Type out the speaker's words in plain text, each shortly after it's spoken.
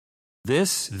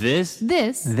This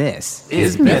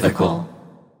is Mythical.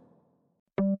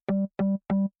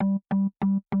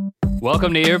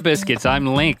 Welcome to Ear Biscuits. I'm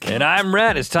Link. And I'm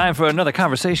Rhett. It's time for another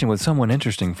conversation with someone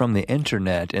interesting from the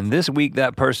internet. And this week,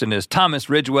 that person is Thomas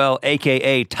Ridgewell,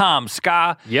 a.k.a. Tom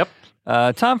Ska. Yep.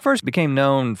 Tom first became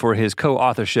known for his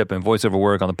co-authorship and voiceover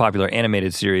work on the popular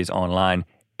animated series online,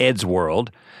 Eddsworld.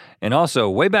 And also,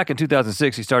 way back in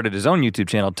 2006, he started his own YouTube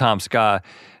channel, Tom Ska.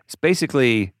 It's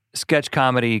basically sketch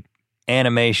comedy,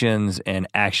 animations, and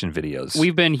action videos.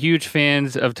 We've been huge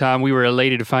fans of Tom. We were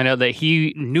elated to find out that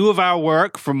he knew of our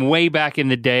work from way back in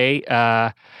the day.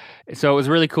 So it was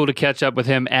really cool to catch up with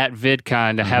him at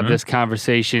VidCon to have this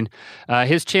conversation.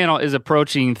 His channel is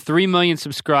approaching 3 million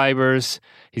subscribers.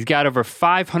 He's got over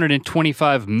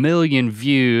 525 million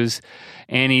views,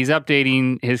 and he's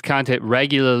updating his content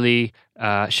regularly,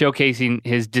 showcasing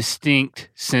his distinct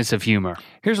sense of humor.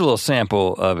 Here's a little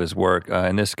sample of his work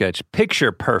in this sketch,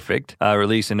 Picture Perfect,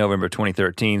 released in November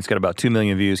 2013. It's got about 2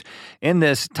 million views. In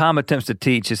this, Tom attempts to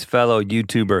teach his fellow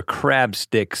YouTuber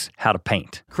Crabsticks how to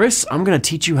paint. Chris, I'm going to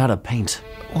teach you how to paint.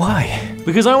 Why?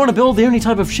 Because I want to build the only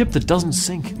type of ship that doesn't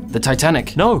sink. The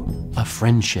Titanic. No, a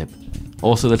friendship.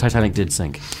 Also, the Titanic did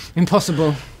sink.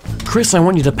 Impossible. Chris, I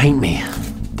want you to paint me.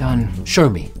 Done. Show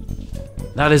me.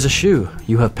 That is a shoe.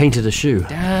 You have painted a shoe.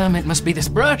 Damn, it must be this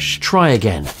brush. Try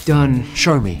again. Done.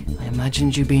 Show me. I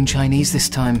imagined you being Chinese this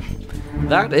time.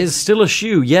 That is still a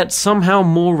shoe, yet somehow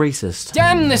more racist.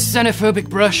 Damn this xenophobic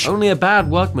brush. Only a bad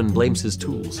workman blames his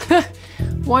tools.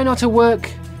 Why not a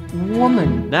work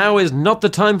woman? Now is not the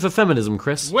time for feminism,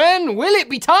 Chris. When will it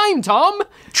be time, Tom?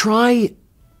 Try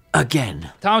again.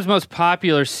 Tom's most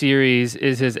popular series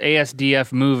is his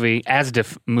ASDF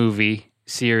movie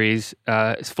series.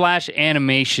 It's flash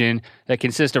animation that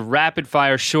consists of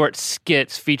rapid-fire short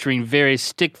skits featuring various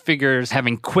stick figures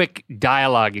having quick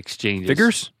dialogue exchanges.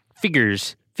 Figures?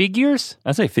 Figures?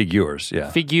 I say figures, yeah.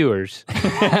 Figures.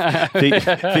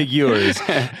 Figures.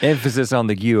 Emphasis on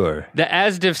the gure. The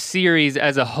ASDF series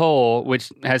as a whole,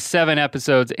 which has 7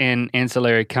 episodes and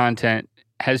ancillary content,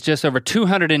 has just over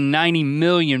 290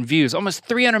 million views, almost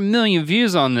 300 million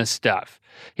views on this stuff.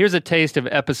 Here's a taste of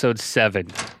episode 7.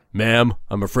 Ma'am,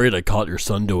 I'm afraid I caught your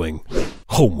son doing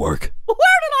homework. Where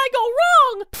did I go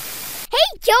wrong?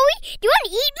 Hey, Joey, do you want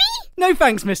to eat me? No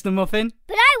thanks, Mr. Muffin.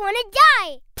 But I want to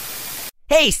die.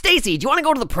 Hey, Stacy, do you want to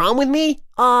go to the prom with me?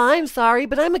 I'm sorry,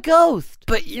 but I'm a ghost.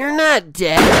 But you're not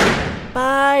dead.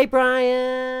 Bye,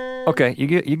 Brian. Okay, you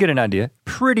get an idea.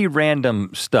 Pretty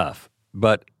random stuff,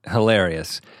 but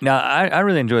hilarious. Now, I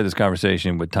really enjoyed this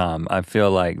conversation with Tom. I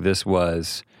feel like this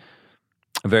was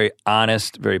a very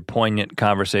honest, very poignant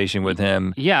conversation with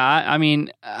him. Yeah, I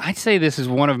mean, I'd say this is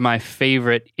one of my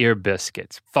favorite Ear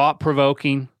Biscuits.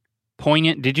 Thought-provoking,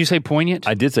 poignant. Did you say poignant?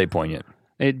 I did say poignant.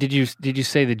 Did you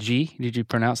say the G? Did you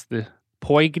pronounce the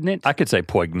poignant? I could say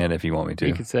poignant if you want me to.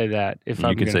 You could say that.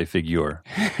 You could say figure.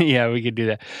 Yeah, we could do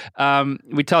that.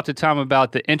 We talked to Tom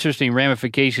about the interesting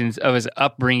ramifications of his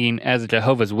upbringing as a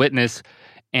Jehovah's Witness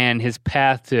and his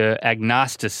path to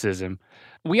agnosticism.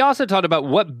 We also talked about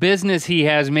what business he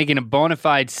has making a bona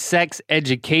fide sex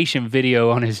education video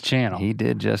on his channel. He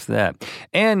did just that.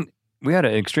 And we had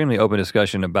an extremely open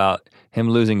discussion about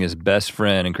him losing his best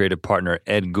friend and creative partner,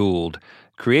 Ed Gould,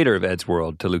 creator of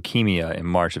Eddsworld, to leukemia in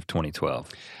March of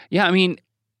 2012. Yeah, I mean,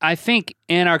 I think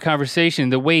in our conversation,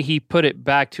 the way he put it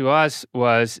back to us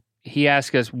was he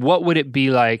asked us, what would it be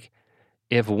like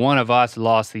if one of us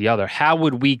lost the other? How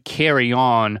would we carry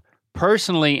on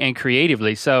personally and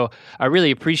creatively? So I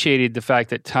really appreciated the fact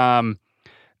that Tom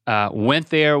went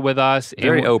there with us.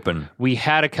 Very open. We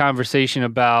had a conversation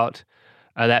about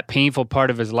that painful part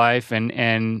of his life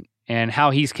and how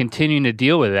he's continuing to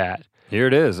deal with that. Here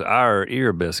it is, our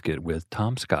Ear Biscuit with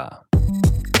Tom Ska.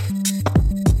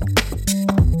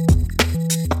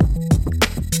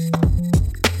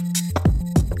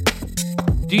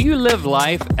 Do you live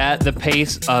life at the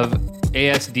pace of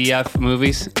ASDF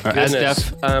movies or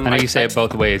ASDF? I know you say it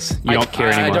both ways. You don't care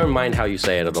anymore. I don't mind how you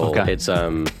say it at all. Okay. It's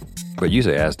But you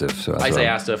say ASDF, so I say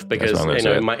ASDF because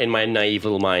in my naive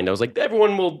little mind, I was like,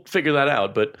 everyone will figure that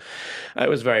out. But I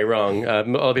was very wrong. A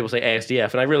lot of people say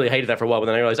ASDF, and I really hated that for a while. But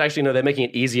then I realized, actually, no, they're making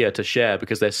it easier to share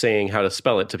because they're saying how to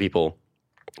spell it to people.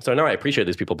 So now I appreciate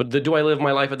these people, but do I live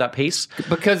my life at that pace?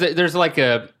 Because there's like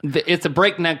it's a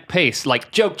breakneck pace,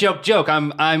 like joke.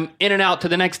 I'm in and out to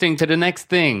the next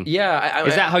thing. Yeah.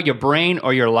 Is that how your brain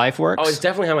or your life works? Oh, it's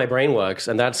definitely how my brain works,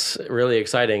 and that's really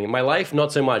exciting. My life,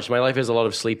 not so much. My life is a lot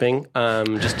of sleeping,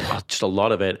 just a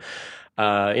lot of it.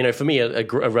 For me,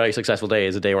 a very successful day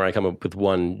is a day where I come up with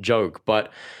one joke,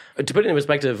 but to put it in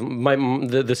perspective,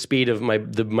 the speed of my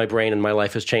brain and my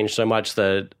life has changed so much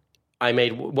that I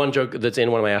made one joke that's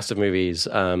in one of my Astor movies.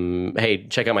 Hey,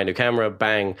 check out my new camera.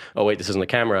 Bang. Oh, wait, this isn't the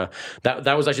camera.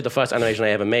 That was actually the first animation I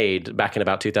ever made back in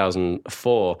about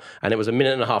 2004. And it was a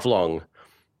minute and a half long.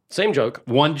 Same joke.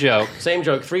 One joke. Same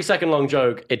joke. 3-second long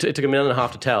joke. It took a minute and a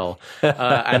half to tell.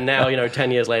 And now,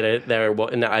 10 years later,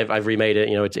 I've remade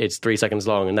it. It's 3 seconds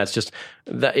long. And it's just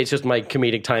my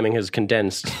comedic timing has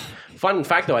condensed. Fun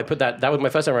fact, though, I put that was my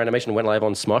first ever animation, went live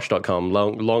on Smosh.com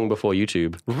long before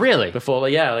YouTube. Really?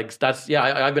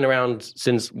 I've been around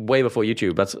since way before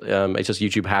YouTube. It's just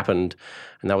YouTube happened,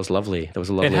 and that was lovely. That was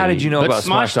a lovely. And how did you know about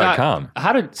Smosh.com?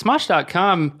 How did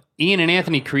Smosh.com? Ian and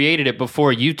Anthony created it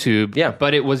before YouTube,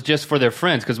 but it was just for their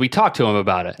friends because we talked to them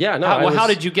about it. Yeah, no. How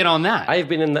did you get on that? I've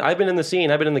been in the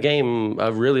scene. I've been in the game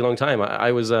a really long time.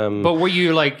 I was. But were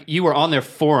you you were on their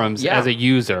forums as a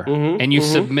user, and you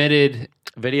submitted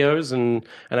videos, and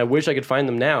I wish I could find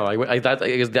them now.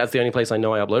 That's the only place I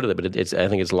know I uploaded it, but I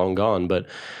think it's long gone. But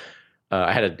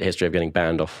I had a history of getting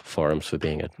banned off forums for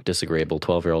being a disagreeable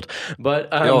 12-year-old. But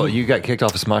you got kicked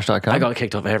off of Smosh.com? I got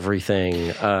kicked off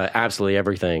everything, absolutely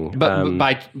everything. But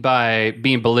by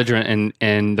being belligerent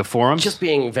in the forums, just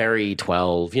being very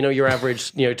 12. Your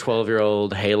average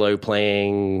 12-year-old Halo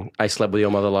playing. I slept with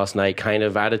your mother last night kind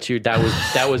of attitude.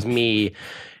 That was me.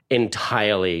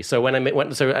 Entirely. So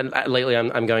lately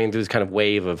I'm going through this kind of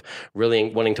wave of really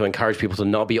wanting to encourage people to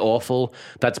not be awful.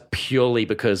 That's purely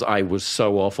because I was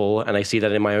so awful, and I see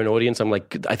that in my own audience. I'm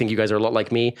like, I think you guys are a lot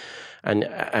like me, and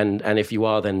if you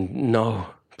are, then no,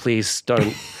 please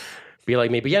don't be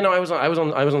like me. But I was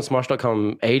on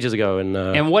Smosh.com ages ago,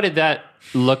 and what did that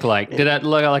look like? Did that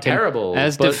look like terrible?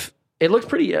 It looked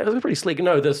pretty sleek.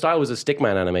 No, the style was a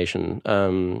stickman animation.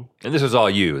 And this was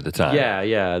all you at the time.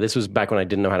 Yeah. This was back when I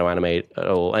didn't know how to animate at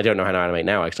all. I don't know how to animate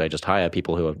now, actually. I just hire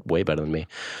people who are way better than me.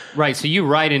 Right, so you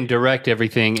write and direct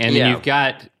everything, and then you've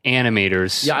got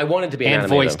animators. Yeah, I wanted to be an animator. And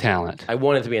voice talent. I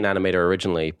wanted to be an animator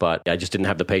originally, but I just didn't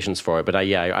have the patience for it. But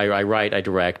I write, I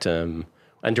direct, and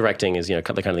directing is, the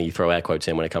kind of thing you throw air quotes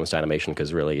in when it comes to animation,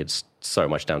 because really it's so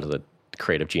much down to the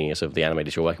creative genius of the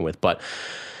animators you're working with. But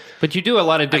you do a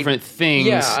lot of different things.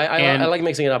 Yeah, I like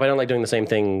mixing it up. I don't like doing the same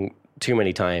thing too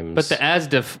many times. But the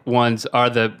ASDIF ones are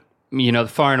the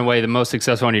far and away the most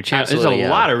successful on your channel. Absolutely, There's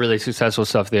a lot of really successful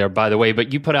stuff there, by the way.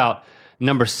 But you put out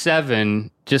number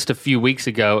 7 just a few weeks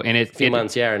ago, and it's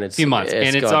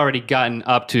already gotten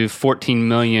up to 14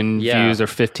 million views or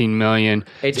 15 million,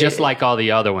 like all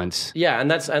the other ones. Yeah, and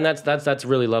that's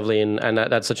really lovely, and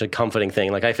that's such a comforting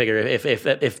thing. Like, I figure if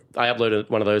I upload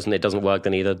one of those and it doesn't work,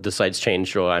 then either the site's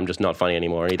changed or I'm just not funny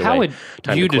anymore. Either How way,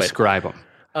 would you describe them?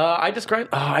 I describe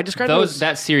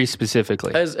that series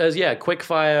specifically as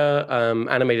quick-fire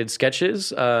animated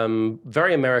sketches,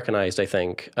 very Americanized, I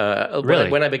think. Really?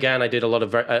 When I began, I did a lot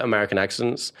of American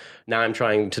accents. Now I'm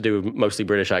trying to do mostly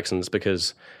British accents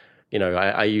because,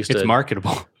 I used to... It's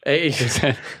marketable. Is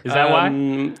that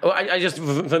why? I just,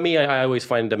 for me, I always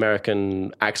find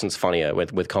American accents funnier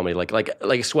with comedy.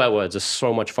 Like swear words are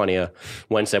so much funnier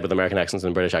when said with American accents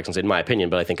than British accents, in my opinion.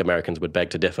 But I think Americans would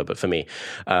beg to differ. But for me,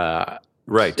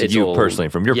 right, to you personally,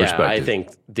 from your perspective, I think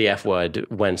the F word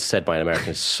when said by an American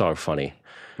is so funny.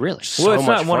 Really? Well, it's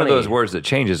not one of those words that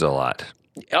changes a lot.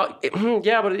 But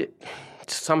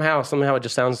somehow it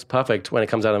just sounds perfect when it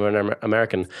comes out of an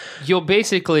American. You'll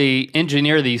basically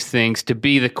engineer these things to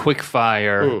be the quick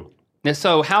fire.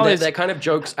 So they're kind of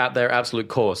jokes at their absolute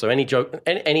core. So any joke,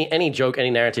 any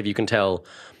narrative you can tell,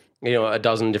 a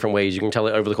dozen different ways. You can tell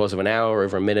it over the course of an hour, or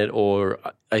over a minute, or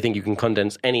I think you can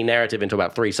condense any narrative into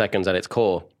about 3 seconds at its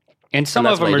core. And some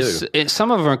of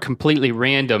them are completely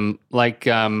random. Like,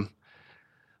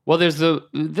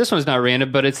 this one's not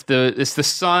random, but it's the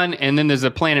sun, and then there's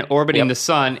a planet orbiting the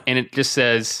sun, and it just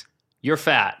says you're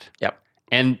fat. Yep.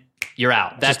 And you're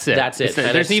out. That's it.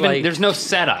 There's no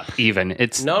setup even.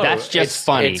 That's just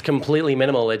funny. It's completely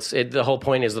minimal. The whole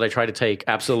point is that I try to take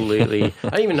absolutely. I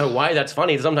don't even know why that's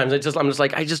funny. Sometimes I'm just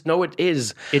like, I just know it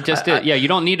is. It just is. Yeah, you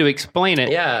don't need to explain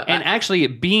it. Yeah, and actually,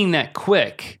 it being that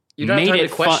quick, you don't have time to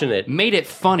question it. Made it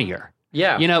funnier.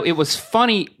 Yeah, it was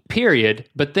funny. Period.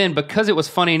 But then because it was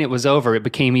funny and it was over, it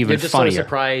became even funnier. Sort of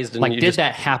surprised. And did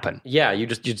that happen? Yeah, you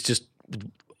just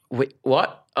wait,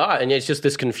 what? And it's just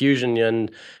this confusion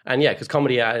and because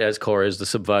comedy at its core is the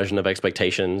subversion of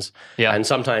expectations. Yeah. And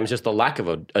sometimes just the lack of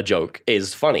a joke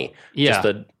is funny. Yeah.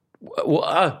 Just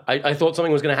I thought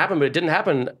something was going to happen, but it didn't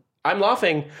happen. I'm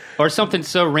laughing. Or something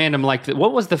so random like,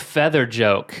 what was the feather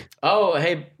joke? Oh,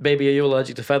 hey, baby, are you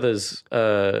allergic to feathers?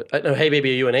 No, hey,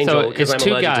 baby, are you an angel? Because I'm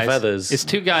allergic to feathers. It's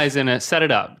 2 guys set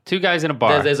it up. 2 guys in a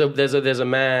bar. There's a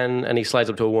man, and he slides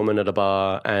up to a woman at a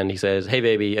bar, and he says, hey,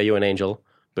 baby, are you an angel?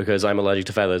 Because I'm allergic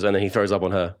to feathers. And then he throws up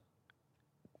on her.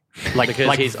 Like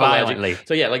he's violently. Allergic.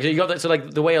 So yeah, like you got that. So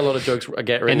like the way a lot of jokes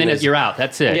get written, And then is, you're out.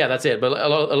 That's it. Yeah, that's it. But a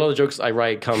lot of jokes I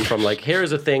write come from like,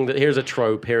 here's a thing, here's a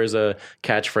trope, here's a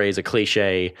catchphrase, a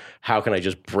cliche. How can I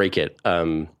just break it?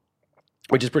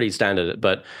 Which is pretty standard.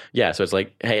 But yeah, so it's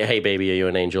like, hey, baby, are you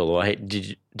an angel? Or hey,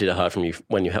 did it hurt from you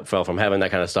when you fell from heaven?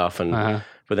 That kind of stuff. And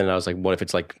but then I was like, what if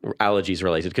it's like allergies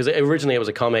related? Because originally it was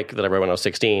a comic that I wrote when I was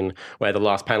 16, where the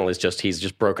last panel is he's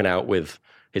just broken out with.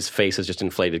 His face is just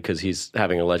inflated because he's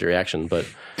having an allergic reaction. But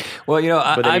well,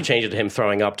 but then you changed it to him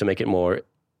throwing up to make it more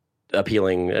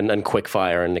appealing and quick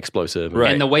fire and explosive.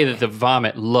 Right. And the way that the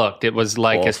vomit looked, it was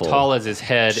like awful. as tall as his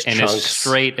head and as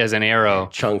straight as an arrow.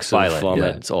 Chunks of vomit.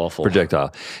 Yeah. It's awful.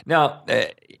 Projectile. Now,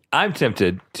 I'm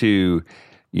tempted to,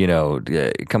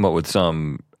 come up with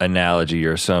some analogy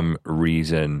or some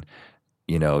reason,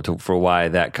 for why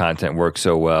that content works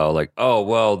so well. Like, oh,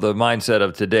 well, the mindset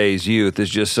of today's youth is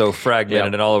just so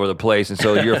fragmented and all over the place. And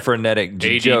so your frenetic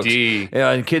jokes.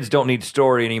 And kids don't need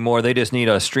story anymore. They just need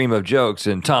a stream of jokes.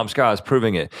 And Tom Scott is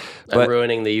proving it. But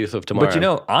ruining the youth of tomorrow.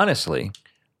 But, honestly,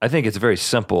 I think it's a very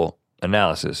simple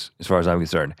analysis as far as I'm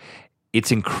concerned.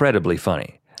 It's incredibly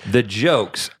funny. The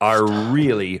jokes are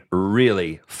really,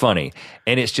 really funny.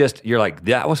 And it's just, you're like,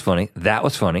 that was funny, that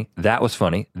was funny, that was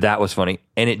funny, that was funny.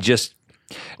 And it just...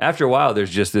 After a while, there's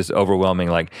just this overwhelming,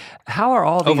 like, how are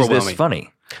all these this funny?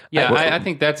 Yeah, I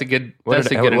think that's a good. What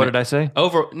did I say?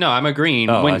 No, I'm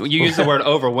agreeing. When you use the word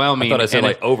overwhelming, I thought I said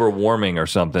like overwarming or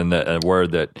something. A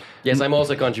word that. Yes, I'm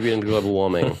also contributing to global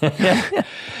warming.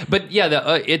 But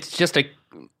yeah, it's just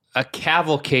a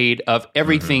cavalcade of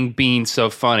everything being so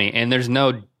funny, and there's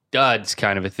no duds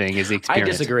kind of a thing. Is the experience?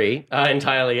 I disagree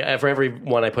entirely. For every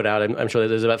one I put out, I'm sure that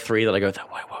there's about 3 that I go,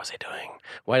 what was I doing?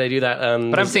 Why did I do that?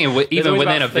 But I'm saying even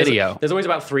within a video. There's always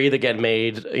about 3 that get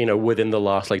made, within the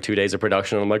last 2 days of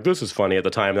production. I'm like, this is funny at the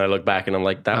time. And I look back and I'm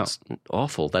like, that's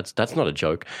awful. That's not a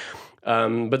joke.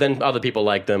 But then other people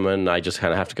like them and I just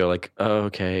kind of have to go like, oh,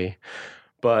 okay.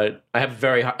 But I have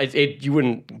very high, you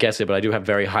wouldn't guess it, but I do have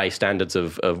very high standards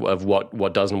of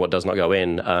what does and what does not go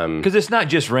in. Because it's not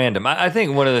just random. I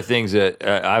think one of the things that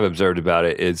I've observed about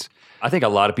it is I think a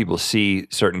lot of people see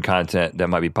certain content that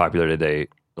might be popular today,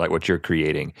 like what you're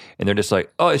creating, and they're just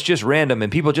like, oh, it's just random,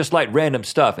 and people just like random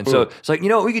stuff. And so it's like,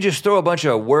 we could just throw a bunch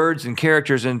of words and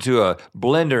characters into a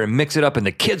blender and mix it up, and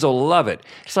the kids will love it.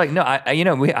 It's like, no,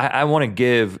 I want to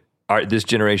give this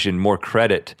generation more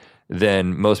credit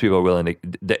than most people are willing to.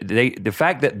 The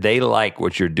fact that they like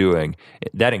what you're doing,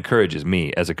 that encourages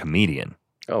me as a comedian.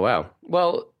 Oh, wow.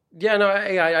 Well, yeah, no,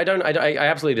 I don't. I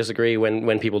absolutely disagree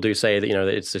when people do say that that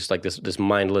it's just like this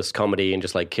mindless comedy and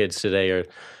just like kids today are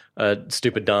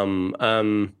stupid dumb.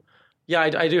 Yeah,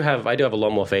 I do have a lot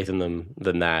more faith in them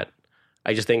than that.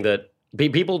 I just think that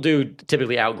people do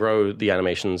typically outgrow the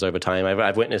animations over time.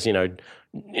 I've witnessed,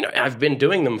 I've been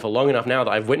doing them for long enough now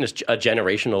that I've witnessed a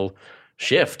generational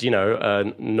shift.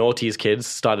 Naughty's kids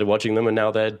started watching them, and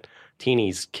now they're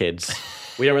teenies kids.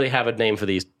 We don't really have a name for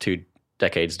these 2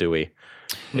 decades, do we?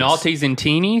 Naughties and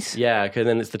teenies? Yeah, because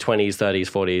then it's the 20s, 30s,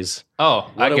 40s.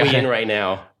 Oh, what are we in right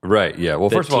now? Right, yeah. Well,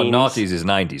 first of all, naughties is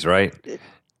 90s, right?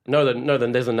 No,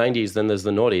 then there's the 90s, then there's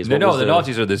the noughties. The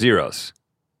naughties are the zeros,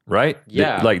 right?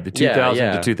 Yeah. The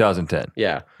 2000 to 2010.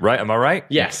 Yeah. Right? Am I right?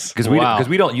 Yes. Because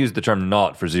we don't use the term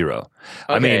naught for zero.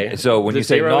 Okay. I mean, so when you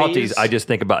say naughties, I just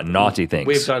think about naughty things.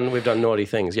 We've done naughty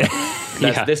things, yeah.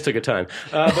 This took a time.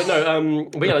 But no,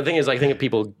 but yeah, the thing is, I think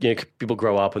people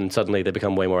grow up and suddenly they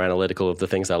become way more analytical of the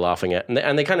things they're laughing at.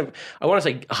 And they kind of, I want to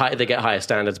say they get higher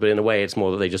standards, but in a way it's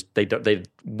more that they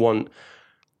want.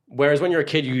 Whereas when you're a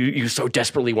kid, you so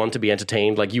desperately want to be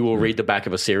entertained, like you will read the back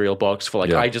of a cereal box for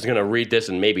I'm just going to read this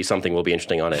and maybe something will be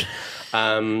interesting on it.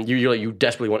 You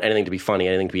desperately want anything to be funny,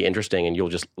 anything to be interesting, and you'll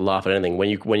just laugh at anything. When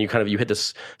you hit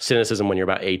this cynicism when you're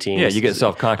about 18, you get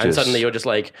self-conscious, and suddenly you're just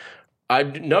like,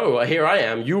 here I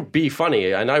am. You be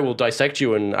funny, and I will dissect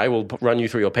you, and I will run you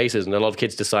through your paces. And a lot of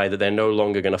kids decide that they're no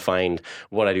longer going to find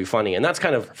what I do funny, and that's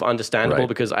kind of understandable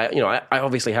because I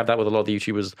obviously have that with a lot of the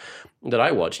YouTubers that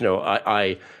I watch.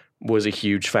 I was a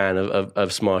huge fan of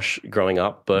Smosh growing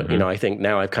up, but I think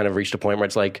now I've kind of reached a point where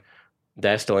it's like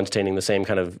they're still entertaining the same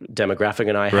kind of demographic,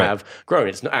 and I have grown.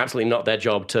 It's absolutely not their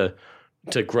job to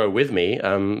grow with me.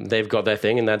 They've got their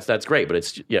thing, and that's great, but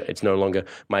it's no longer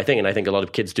my thing, and I think a lot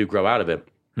of kids do grow out of it.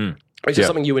 It's just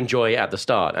something you enjoy at the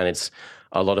start, and it's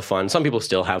a lot of fun. Some people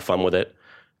still have fun with it,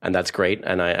 and that's great,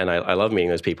 and I love meeting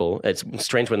those people. It's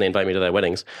strange when they invite me to their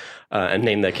weddings and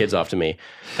name their kids after me.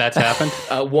 That's happened?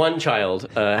 One child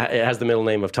it has the middle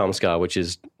name of Tom Scar, which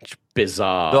is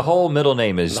bizarre. The whole middle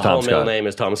name is The Tom whole Scott. middle name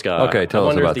is Tom Scott. Okay, tell us I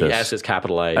wonder about if the this. S is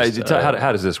capitalized.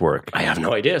 How does this work? I have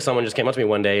no idea. Someone just came up to me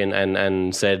one day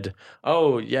and said,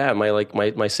 "Oh yeah,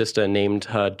 my sister named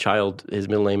her child. His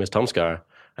middle name is Tom Scar."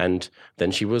 And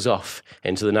then she was off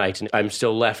into the night, and I'm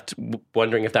still left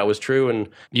wondering if that was true. And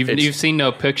You've seen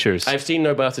no pictures. I've seen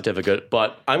no birth certificate,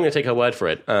 but I'm going to take her word for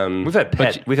it. We've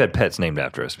had pets named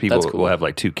after us. People That's cool. will have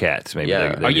like 2 cats. Maybe.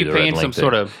 Yeah. They Are do you the paying red some link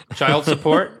sort thing. of child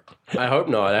support? I hope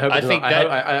not. I think not. that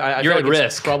I you're feel at like risk.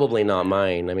 It's probably not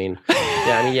mine. I mean,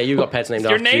 you got pets named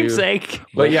Your after you. namesake.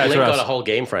 But yeah, Link that's got a whole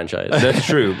game franchise. That's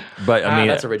true. But I mean,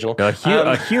 that's original. A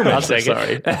human. I'll take it.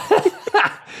 Sorry.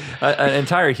 An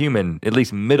entire human, at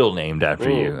least middle named after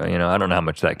you. You know, I don't know how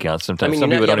much that counts. Sometimes some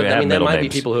people don't even have there middle might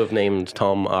names. be people who have named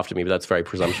Tom after me, but that's very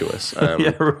presumptuous.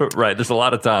 Yeah, right. There's a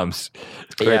lot of Toms.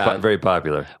 It's very, Yeah. very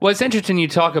popular. Well, it's interesting you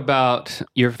talk about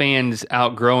your fans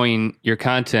outgrowing your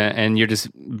content and you're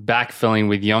just backfilling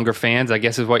with younger fans, I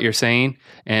guess is what you're saying.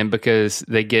 And because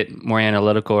they get more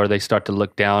analytical or they start to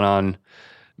look down on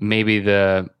maybe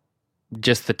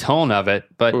just the tone of it.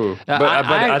 But,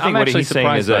 I think what he's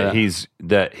saying is that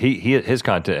that. his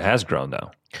content has grown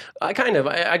though. I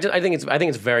think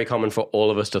it's very common for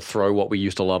all of us to throw what we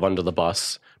used to love under the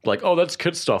bus. Like, oh, that's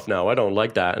kid stuff now. I don't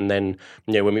like that. And then,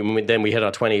 when we hit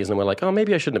our 20s and we're like, oh,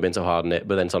 maybe I shouldn't have been so hard on it.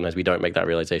 But then sometimes we don't make that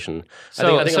realization. I think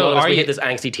a lot of us, we hit this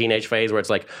angsty teenage phase where it's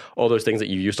like all those things that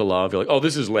you used to love. You're like, oh,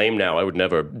 this is lame now. I would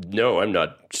never. No, I'm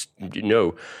not.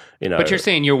 No. You know. But you're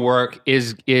saying your work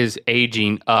is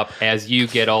aging up as you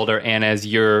get older and as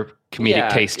your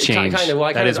comedic taste change.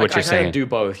 That is what you're saying. I kind of do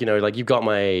both. You know, like you've got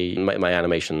my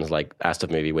animations, like Asta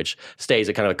Movie, which stays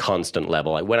at kind of a constant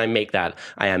level. Like when I make that,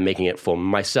 I am making it for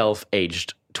myself,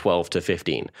 aged 12 to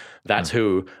 15. That's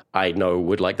who I know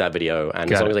would like that video,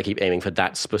 and as long as I keep aiming for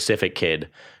that specific kid.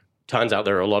 Turns out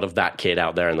there are a lot of that kid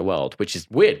out there in the world, which is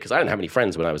weird because I didn't have any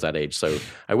friends when I was that age. So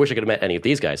I wish I could have met any of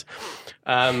these guys.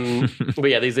 But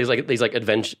yeah, these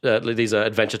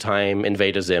Adventure Time,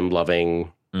 Invader Zim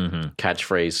loving,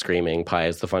 catchphrase screaming, pie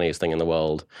is the funniest thing in the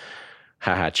world,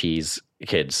 haha cheese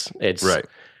kids. It's right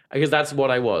because that's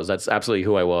what I was. That's absolutely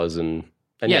who I was, and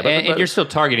and you're still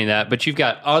targeting that, but you've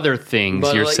got other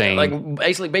things you're saying. Like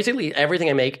basically everything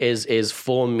I make is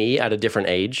for me at a different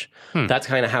age. That's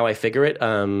kind of how I figure it.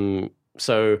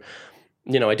 So,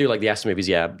 I do like the Asta movies.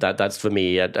 Yeah, that's for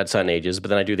me at certain ages. But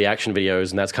then I do the action videos,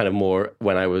 and that's kind of more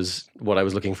what I was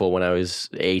looking for when I was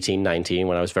 18, 19,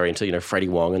 when I was very into Freddie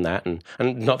Wong and that. And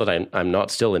not that I'm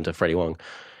not still into Freddie Wong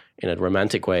in a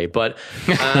romantic way, but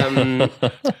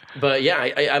but yeah,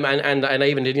 I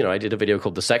even did I did a video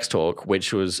called The Sex Talk,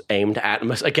 which was aimed at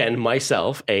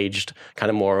myself, aged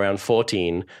kind of more around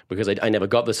 14, because I never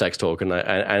got the sex talk, and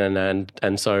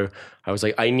so I was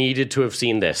like, I needed to have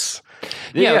seen this.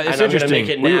 Yeah, and it's I'm interesting. going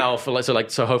to make it now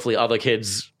so hopefully other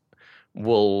kids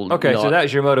will. Okay, not, so that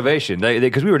was your motivation,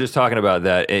 because we were just talking about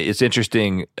that. It's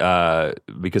interesting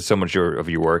because so much of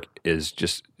your work is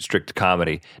just strict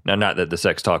comedy. Now, not that the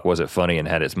sex talk wasn't funny and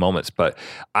had its moments, but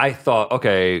I thought,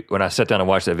 okay, when I sat down and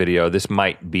watched that video, this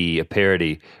might be a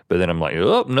parody. But then I'm like,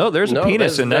 oh no, there's a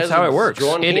penis, and that's how it works.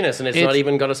 Drawn penis, and it's not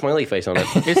even got a smiley face on it.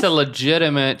 It's a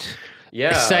legitimate.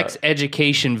 Yeah. Sex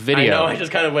education video. I know, I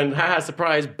just kind of went, haha,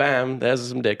 surprise, bam, there's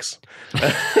some dicks.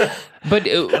 But,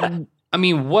 I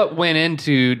mean, what went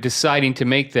into deciding to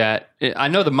make that? I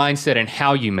know the mindset and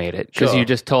how you made it, because you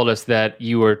just told us that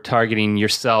you were targeting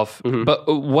yourself.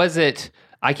 But was it,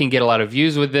 I can get a lot of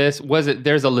views with this? Was it,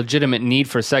 there's a legitimate need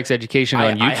for sex education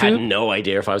on YouTube? I had no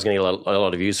idea if I was going to get a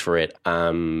lot of views for it.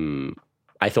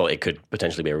 I thought it could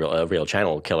potentially be a real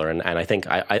channel killer, and I think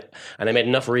I made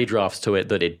enough redrafts to it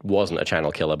that it wasn't a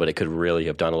channel killer, but it could really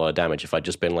have done a lot of damage if I'd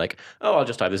just been like, oh, I'll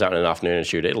just type this out in an afternoon and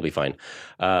shoot it, it'll be fine.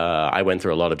 I went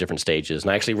through a lot of different stages, and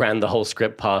I actually ran the whole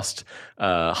script past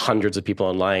hundreds of people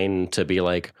online to be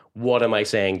like, what am I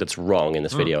saying that's wrong in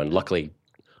this video? And luckily,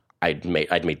 I'd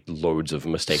made loads of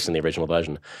mistakes in the original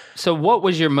version. So what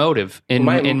was your motive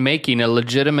in making a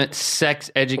legitimate sex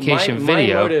education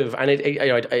video? My motive, and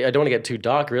I don't want to get too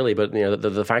dark really, but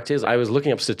the fact is I was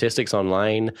looking up statistics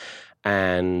online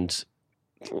and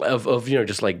of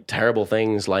just like terrible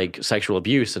things like sexual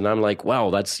abuse, and I'm like,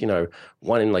 wow, that's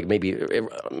one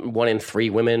in 3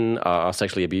 women are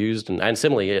sexually abused, and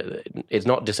similarly, it's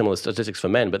not dissimilar statistics for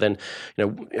men, but then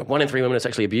 1 in 3 women are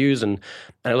sexually abused, and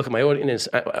I look at my audience.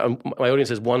 My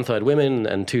audience is 1/3 women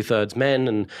and 2/3 men,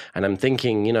 and I'm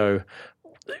thinking, how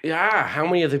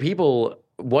many of the people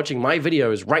watching my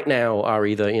videos right now are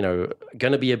either,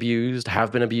 going to be abused,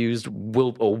 have been abused,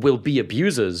 will be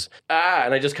abusers.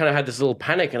 And I just kind of had this little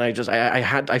panic, and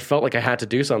I felt like I had to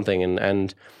do something,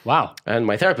 and wow. And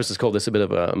my therapist has called this a bit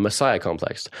of a messiah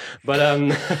complex. But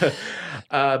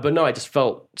but no, I just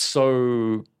felt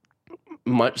so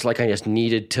much like I just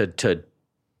needed to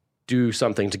do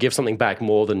something, to give something back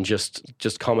more than just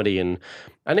comedy, and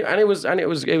it was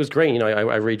great.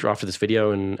 I redrafted this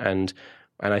video, and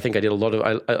I think I did a lot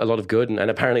of good, and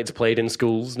apparently it's played in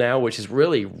schools now, which is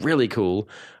really, really cool.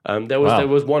 There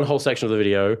was one whole section of the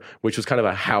video which was kind of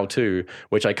a how-to,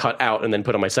 which I cut out and then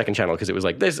put on my second channel because it was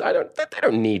like, they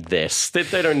don't need this.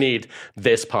 They don't need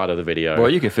this part of the video. Well,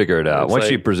 you can figure it out once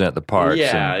you present the parts.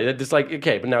 Yeah, it's like,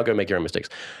 okay, but now go make your own mistakes.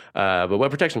 But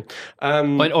web protection.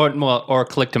 Or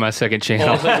click to my second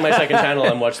channel. Or click to my second channel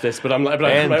and watch this. But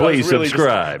please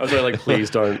subscribe. I was really like, please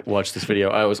don't watch this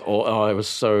video. I was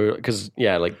so, because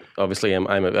like obviously I'm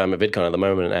at VidCon at the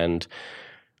moment, and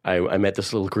I met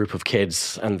this little group of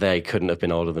kids, and they couldn't have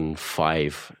been older than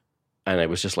 5, and it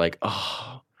was just like,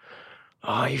 oh,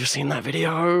 you've seen that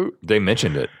video? They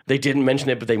mentioned it. They didn't mention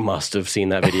it, but they must have seen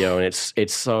that video, and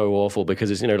it's so awful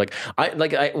because it's one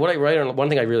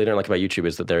thing I really don't like about YouTube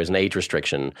is that there is an age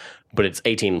restriction, but it's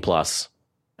 18 plus,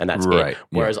 and that's right. it.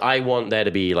 Whereas I want there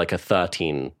to be like a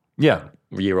 13. Yeah.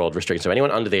 Year-old restriction. So anyone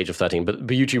under the age of 13, but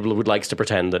YouTube likes to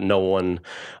pretend that no one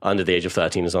under the age of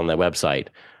 13 is on their website.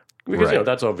 Because,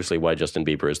 that's obviously why Justin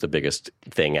Bieber is the biggest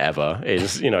thing ever,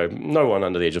 is, no one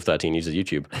under the age of 13 uses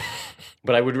YouTube.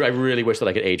 But I really wish that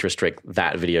I could age restrict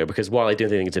that video, because while I do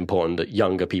think it's important that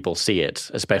younger people see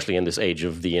it, especially in this age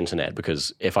of the internet,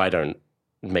 because if I don't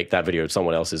make that video,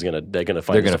 someone else is they're going to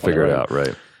figure it out,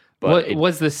 right? But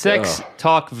was the sex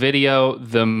talk video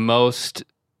the most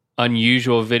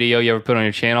unusual video you ever put on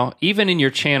your channel? Even in your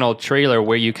channel trailer,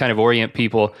 where you kind of orient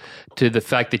people to the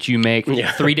fact that you make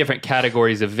 3 different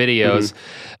categories of videos.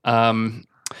 Mm-hmm.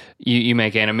 You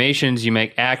make animations, you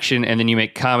make action, and then you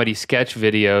make comedy sketch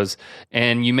videos.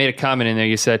 And you made a comment in there.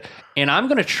 You said, and I'm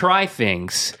going to try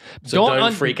things. So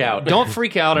don't freak out. Don't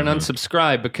freak out and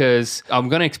unsubscribe, because I'm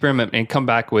going to experiment and come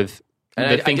back with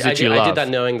the things that you love. I did that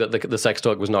knowing that the sex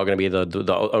talk was not going to be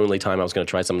the only time I was going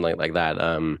to try something like that.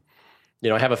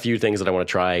 I have a few things that I want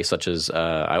to try, such as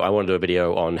I want to do a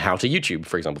video on how to YouTube,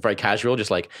 for example. Very casual,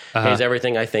 just like, here's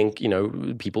everything I think,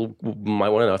 people might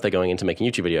want to know if they're going into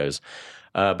making YouTube videos.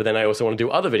 But then I also want to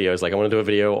do other videos. Like I want to do a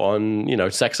video on,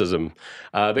 sexism.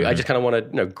 But I just kind of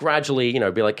want to, gradually,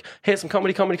 be like, here's some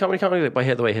comedy. By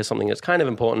the way, here's something that's kind of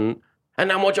important. And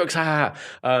now more jokes. I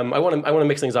want to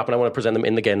mix things up, and I want to present them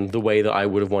in the way that I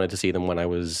would have wanted to see them when I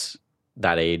was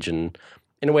that age, and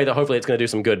in a way that hopefully it's going to do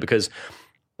some good, because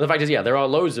the fact is, there are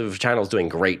loads of channels doing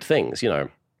great things,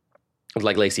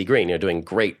 like Lacey Green, doing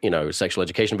great, sexual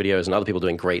education videos, and other people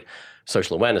doing great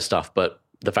social awareness stuff. But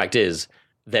the fact is,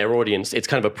 their audience, it's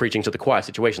kind of a preaching to the choir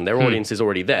situation. Their audience is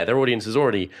already there. Their audience is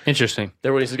already... Interesting.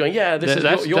 Their audience is going, you're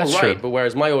right. True. But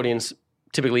whereas my audience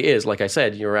typically is, like I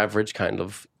said, your average kind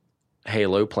of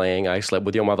Halo playing, I slept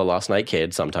with your mother last night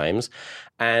kid sometimes.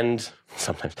 And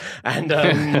so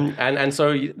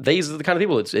these are the kind of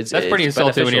people. It's pretty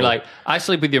insulting when you're like, I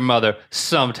sleep with your mother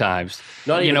sometimes.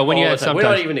 Not even when you had sometimes. We're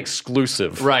not even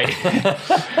exclusive, right?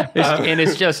 And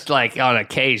it's just like on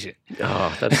occasion.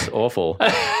 Oh, that's awful.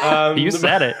 You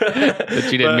said it,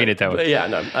 but you didn't mean it that way. Yeah,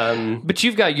 no. But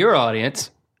you've got your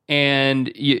audience,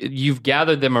 and you've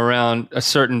gathered them around a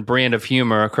certain brand of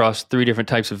humor across 3 different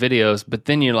types of videos. But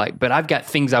then you're like, but I've got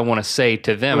things I want to say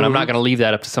to them, and I'm not going to leave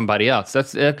that up to somebody else.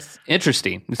 That's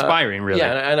interesting, inspiring, really.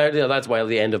 Yeah, and that's why at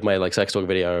the end of my sex talk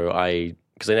video,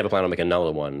 because I never plan on making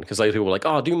another one, because people were like,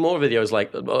 oh, do more videos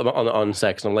like on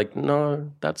sex, and I'm like,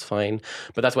 no, that's fine.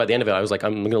 But that's why at the end of it, I was like,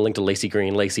 I'm going to link to Lacey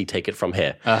Green. Lacey, take it from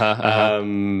here.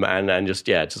 And just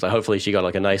like, hopefully she got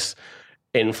like a nice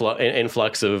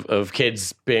influx of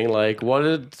kids being like,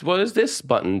 what does this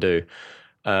button do?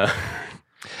 We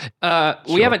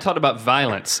haven't talked about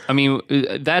violence. I mean,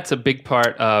 that's a big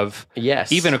part of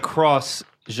even across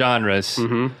genres.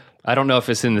 Mm-hmm. I don't know if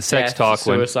it's in the sex talk.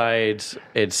 Suicide,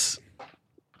 it's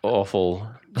awful.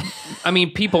 I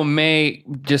mean, people may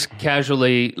just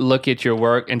casually look at your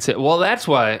work and say, well, that's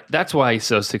why he's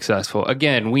so successful.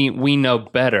 Again, we know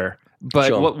better. But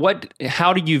sure.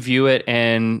 How do you view it,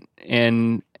 and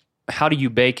how do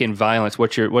you bake in violence?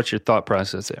 What's your thought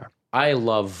process there? I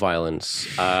love violence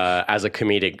as a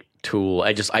comedic tool.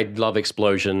 I love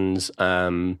explosions,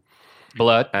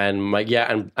 blood,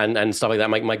 and and stuff like that.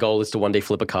 My goal is to one day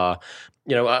flip a car.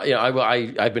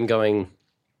 I've been going.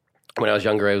 When I was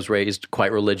younger, I was raised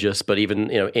quite religious, but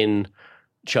even in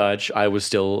church, I was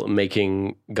still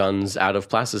making guns out of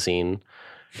plasticine.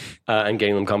 and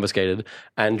getting them confiscated,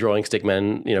 and drawing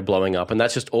stickmen, blowing up, and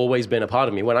that's just always been a part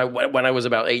of me. When I was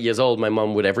about 8 years old, my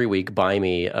mom would every week buy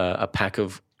me a pack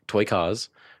of toy cars,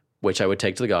 which I would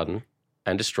take to the garden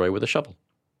and destroy with a shovel.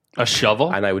 A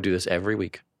shovel? And I would do this every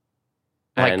week.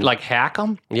 Like hack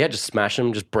them? Yeah, just smash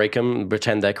them, just break them,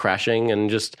 pretend they're crashing,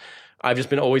 and I've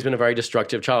just always been a very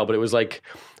destructive child. But it was like,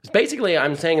 basically,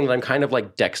 I'm saying that I'm kind of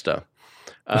like Dexter.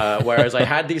 Whereas I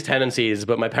had these tendencies,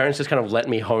 but my parents just kind of let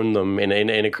me hone them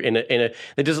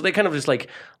they kind of just like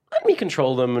let me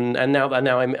control them, and now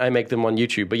I make them on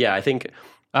YouTube. But yeah, I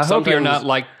hope you're not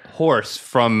like Horse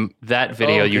from that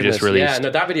video you just released. Yeah, no,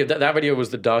 that video was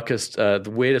the darkest, the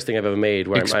weirdest thing I've ever made.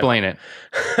 Explain it.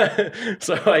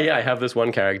 So I have this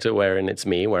one character wherein it's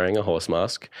me wearing a horse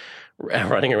mask,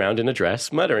 running around in a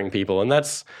dress, murdering people, and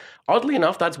that's. Oddly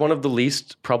enough, that's one of the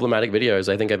least problematic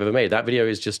videos I think I've ever made. That video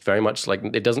is just very much like,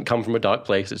 it doesn't come from a dark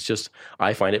place. It's just,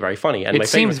 I find it very funny. And it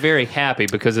seems very happy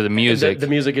because of the music. The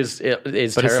music is but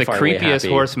it's the terrifyingly creepiest happy.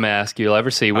 horse mask you'll ever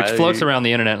see, which floats around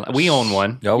the internet. We own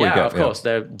one. Of course.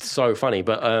 They're so funny.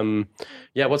 But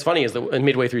what's funny is that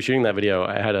midway through shooting that video,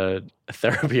 I had a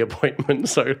therapy appointment.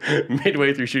 So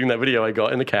midway through shooting that video, I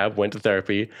got in the cab, went to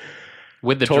therapy.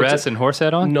 With the dress and horse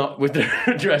head on? Not with the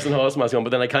dress and horse mask on,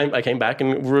 but then I came back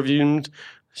and reviewed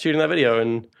shooting that video,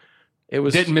 and it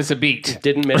was... Didn't miss a beat.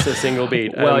 Didn't miss a single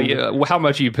beat. Well, how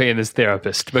much are you paying this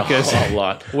therapist? Because a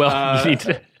lot. Well, you need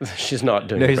to... She's not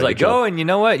doing. No, he's like, go, and you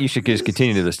know what? You should just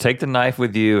continue to this. Take the knife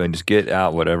with you and just get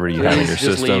out whatever you have in your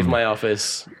system. Just leave my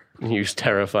office. You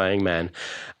terrifying man.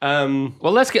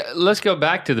 Well, let's go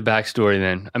back to the backstory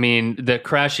then. I mean, the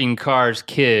crashing cars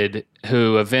kid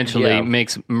who eventually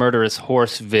makes murderous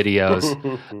horse videos.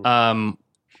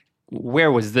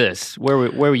 Where was this? Where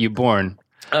were you born?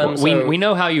 We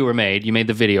know how you were made. You made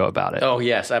the video about it. Oh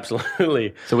yes,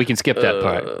 absolutely. So we can skip that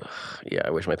part. Yeah, I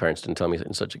wish my parents didn't tell me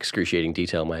in such excruciating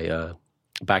detail my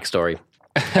backstory.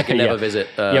 I can never visit.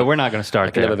 We're not going to start.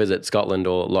 I can never visit Scotland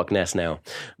or Loch Ness now.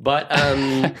 But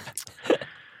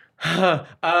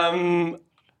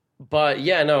but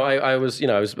yeah, no, I was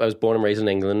born and raised in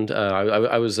England.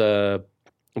 I was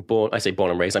born. I say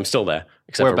born and raised. I'm still there,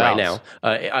 except for right now.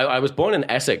 I was born in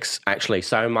Essex, actually.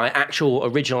 So my actual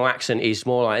original accent is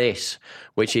more like this,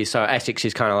 which is so Essex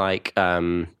is kind of like I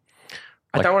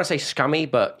don't want to say scummy,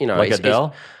 but like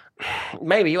Adele.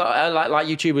 Maybe like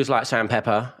YouTubers like Sam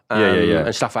Pepper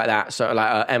and stuff like that. So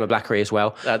like Emma Blackery as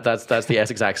well. That's the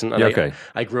Essex accent. And okay.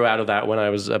 I grew out of that when I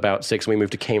was about 6 and we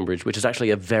moved to Cambridge, which is actually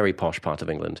a very posh part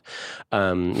of England.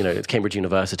 It's Cambridge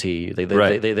University.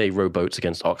 They row boats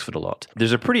against Oxford a lot.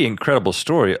 There's a pretty incredible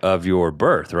story of your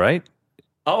birth, right?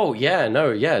 Oh, yeah,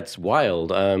 it's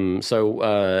wild. I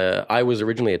was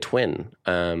originally a twin.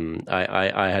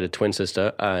 I had a twin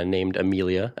sister named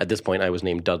Amelia. At this point, I was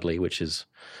named Dudley, which is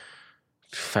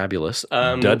fabulous.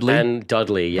 Dudley? And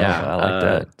Dudley, yeah. Oh, I like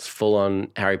that. It's full-on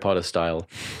Harry Potter style.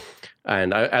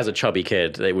 And as a chubby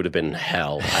kid, it would have been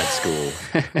hell at school.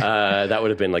 That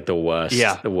would have been like the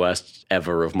worst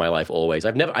ever of my life always.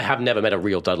 I have never met a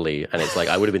real Dudley, and it's like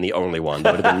I would have been the only one.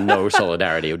 There would have been no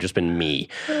solidarity. It would have just been me.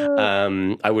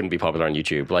 I wouldn't be popular on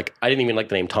YouTube. Like I didn't even like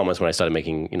the name Thomas when I started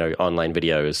making online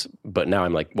videos, but now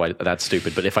I'm like, why? That's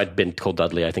stupid. But if I'd been called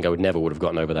Dudley, I think I would have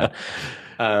gotten over that.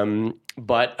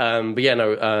 But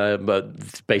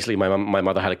basically my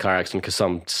mother had a car accident because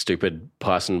some stupid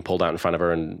person pulled out in front of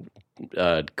her and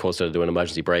caused her to do an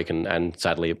emergency brake, and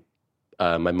sadly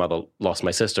my mother lost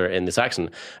my sister in this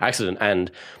accident.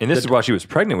 And this is while she was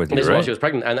pregnant with you, this right? is while she was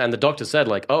pregnant, and the doctor said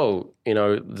like, oh,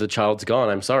 the child's gone.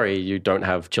 I'm sorry, you don't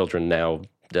have children now.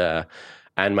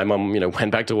 And my mom,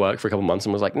 went back to work for a couple months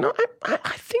and was like, no,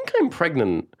 I think I'm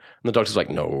pregnant. And the doctor's like,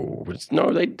 no,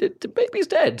 the baby's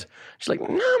dead. She's like,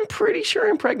 no, I'm pretty sure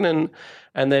I'm pregnant.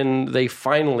 And then they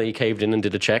finally caved in and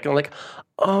did a check. And I'm like,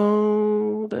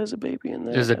 oh, there's a baby in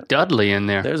there. There's a Dudley in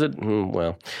there. There is a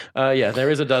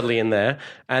Dudley in there.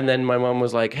 And then my mom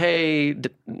was like, hey,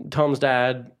 Tom's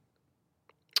dad,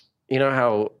 you know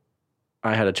how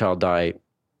I had a child die?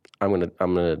 I'm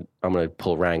gonna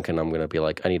pull rank, and I'm gonna be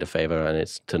like, I need a favor, and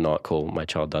it's to not call my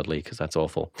child Dudley because that's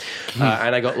awful.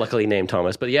 And I got luckily named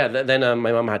Thomas. But yeah, then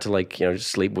my mom had to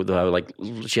sleep with her. Like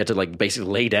she had to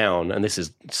basically lay down, and this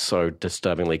is so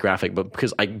disturbingly graphic, but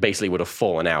because I basically would have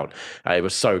fallen out. It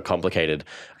was so complicated,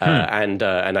 and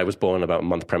I was born about a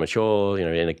month premature.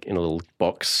 In a little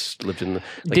box, lived in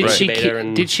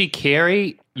the Did she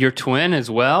carry your twin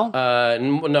as well? The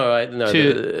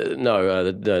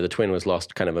twin was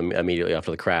lost kind of immediately after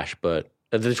the crash. But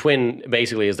the twin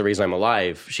basically is the reason I'm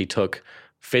alive. She took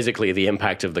physically the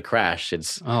impact of the crash.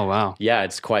 Oh wow, yeah,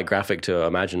 it's quite graphic to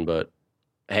imagine, but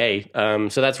hey, so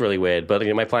that's really weird. But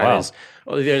my plan is,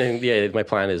 my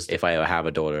plan is if I ever have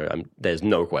a daughter, there's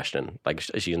no question. Like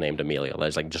she's named Amelia.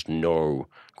 There's like just no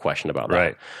question about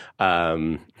that.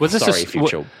 Right. Was this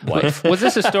future wife? Was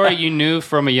this a story you knew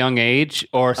from a young age,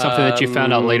 or something that you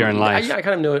found out later in life? I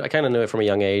kind of knew it. I kind of knew it from a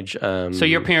young age. So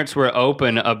your parents were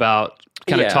open about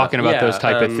kind of talking about those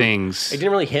type of things. It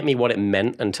didn't really hit me what it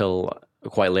meant until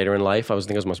quite later in life. I must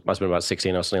have been about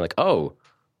 16. I was something like, oh,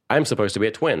 I'm supposed to be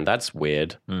a twin. That's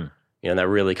weird. And that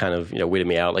really kind of weirded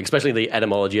me out. Like especially the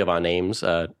etymology of our names,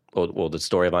 or the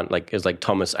story of it's like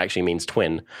Thomas actually means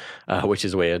twin, which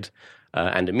is weird.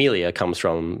 And Amelia comes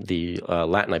from the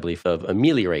Latin, I believe, of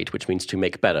ameliorate, which means to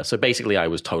make better. So basically, I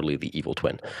was totally the evil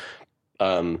twin.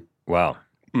 Wow.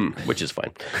 Which is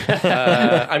fine.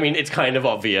 I mean, it's kind of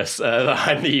obvious that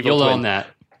I'm the evil twin. You'll own that.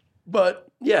 But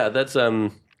yeah, that's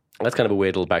kind of a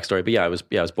weird little backstory. But I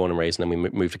was born and raised, and then we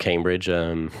moved to Cambridge.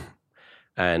 And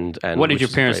what did your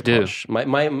parents do? My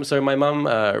mum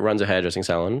runs a hairdressing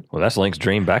salon. Well, that's Link's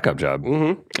dream backup job.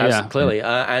 Clearly.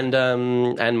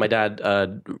 And my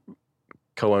dad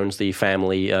co-owns the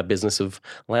family business of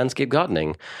landscape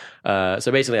gardening.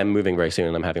 So basically, I'm moving very soon,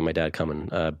 and I'm having my dad come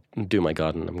and do my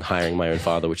garden. I'm hiring my own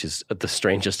father, which is the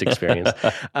strangest experience.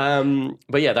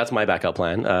 But yeah, that's my backup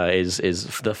plan. Is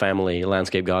the family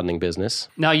landscape gardening business.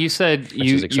 Now, you said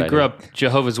you grew up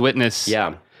Jehovah's Witness.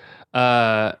 Yeah.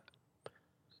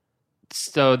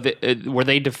 So were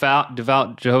they devout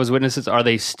Jehovah's Witnesses? Are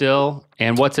they still?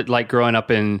 And what's it like growing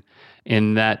up in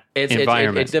that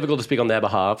environment? It's difficult to speak on their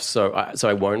behalf, so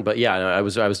I won't. But yeah, I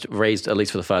was raised, at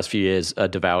least for the first few years, a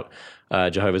devout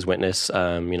Jehovah's Witness.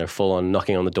 Full on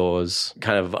knocking on the doors,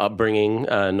 kind of upbringing.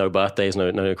 No birthdays,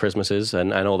 no Christmases,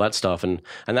 and all that stuff. And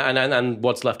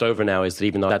what's left over now is that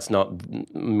even though that's not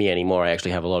me anymore, I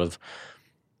actually have a lot of.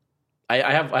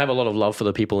 I have a lot of love for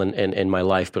the people in my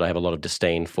life, but I have a lot of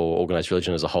disdain for organized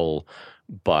religion as a whole.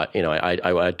 But I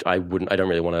don't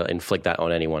really want to inflict that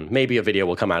on anyone. Maybe a video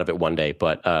will come out of it one day,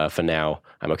 but for now,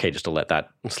 I'm okay just to let that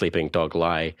sleeping dog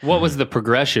lie. What was the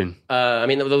progression?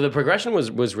 The progression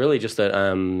was really just that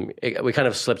we kind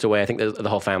of slipped away. I think the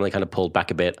whole family kind of pulled back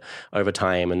a bit over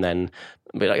time, and then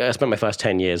I spent my first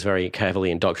 10 years very heavily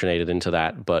indoctrinated into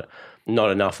that, but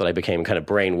not enough that I became kind of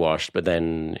brainwashed. But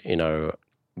then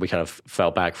we kind of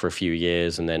fell back for a few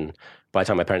years, and then by the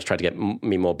time my parents tried to get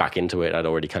me more back into it, I'd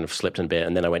already kind of slipped a bit.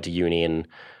 And then I went to uni and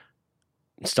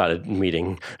started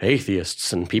meeting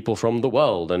atheists and people from the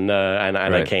world, and right.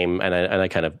 I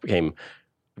kind of became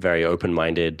very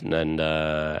open-minded,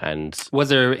 and was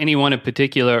there anyone in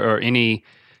particular or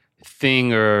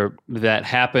anything or that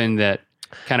happened that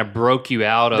kind of broke you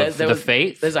out of the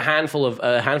faith? There's a handful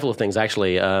of things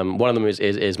actually. One of them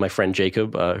is my friend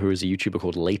Jacob, who is a YouTuber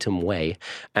called Latham Way,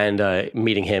 and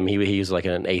meeting him, he's like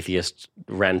an atheist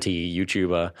ranty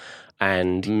YouTuber,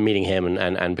 and meeting him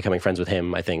and becoming friends with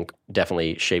him, I think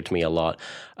definitely shaped me a lot.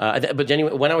 But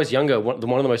genuinely, when I was younger, one of the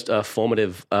most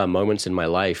formative moments in my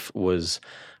life was.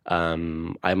 I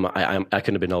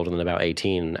couldn't have been older than about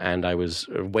 18, and I was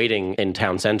waiting in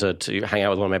town center to hang out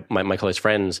with one of my close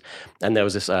friends, and there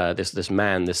was this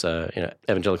man,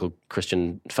 evangelical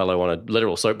Christian fellow on a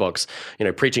literal soapbox,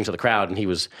 preaching to the crowd, and he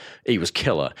was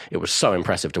killer. It was so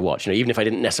impressive to watch. Even if I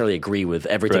didn't necessarily agree with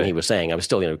everything he was saying, I was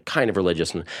still kind of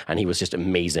religious, and he was just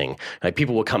amazing. Like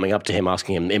people were coming up to him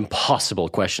asking him impossible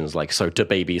questions, like, so do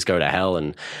babies go to hell,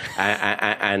 and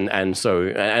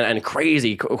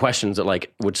crazy questions that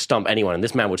like would stump anyone, and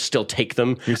this man would still take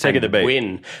them and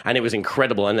win, and it was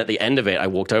incredible. And at the end of it, I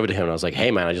walked over to him and I was like, "Hey,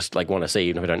 man, I just like want to say,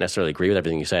 even if I don't necessarily agree with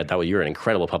everything you said, you're an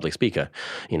incredible public speaker,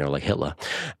 like Hitler."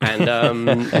 And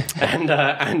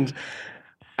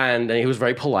and he was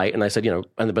very polite, and I said,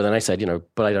 but then I said,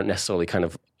 but I don't necessarily I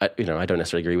don't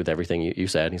necessarily agree with everything you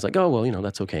said. And he's like, "Oh, well,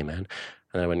 that's okay, man."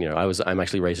 And I went, I'm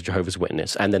actually raised a Jehovah's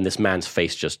Witness. And then this man's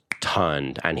face just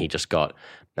turned, and he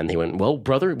went, "Well,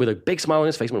 brother," with a big smile on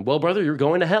his face, went, "Well, brother, you're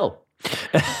going to hell.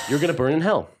 You're going to burn in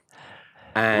hell."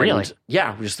 And really?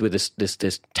 Yeah, just with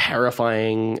this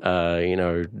terrifying,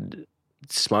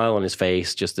 smile on his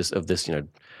face, just this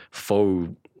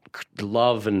faux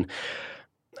love, and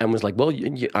was like, "Well,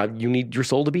 you need your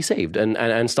soul to be saved,"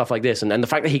 and stuff like this. And the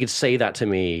fact that he could say that to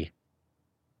me,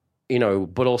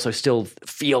 but also still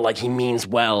feel like he means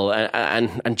well,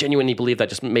 and genuinely believe that,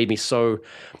 just made me so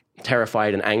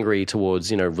terrified and angry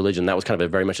towards religion. That was kind of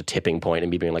very much a tipping point in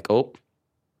me being like, "Oh,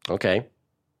 okay,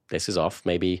 this is off.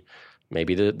 Maybe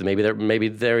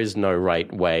there is no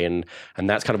right way," and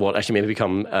that's kind of what actually made me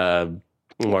become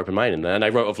more open-minded. And I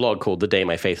wrote a vlog called "The Day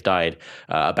My Faith Died"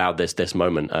 about this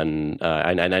moment, and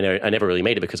I never really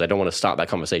made it because I don't want to start that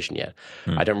conversation yet.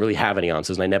 I don't really have any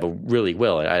answers, and I never really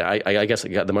will. I guess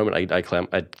at the moment I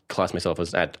class myself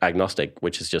as agnostic,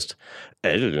 which is just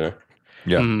I don't know.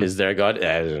 Yeah. Is there a God?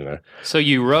 I don't know. So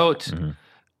you wrote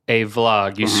a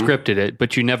vlog, you scripted it,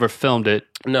 but you never filmed it.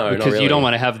 No, not because really. you don't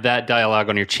want to have that dialogue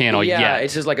on your channel yet. Yeah,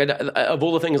 it's just like of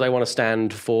all the things I want to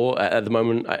stand for at the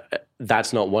moment,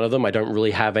 that's not one of them. I don't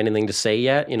really have anything to say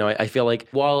yet. You know, I feel like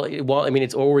while I mean,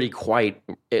 it's already quite,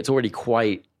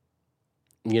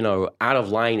 you know, out of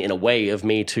line in a way of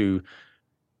me to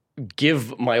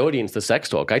give my audience the sex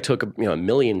talk. I took a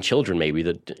million children maybe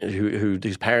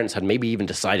whose parents had maybe even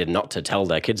decided not to tell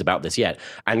their kids about this yet,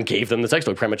 and gave them the sex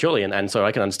talk prematurely. And so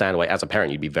I can understand why, as a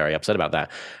parent, you'd be very upset about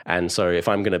that. And so if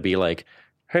I'm going to be like,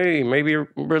 hey, maybe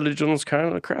religion's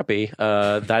kind of crappy,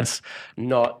 that's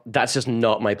just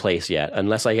not my place yet.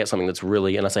 Unless I have something that's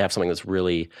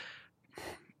really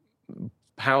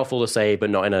powerful to say, but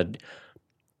not in a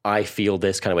I feel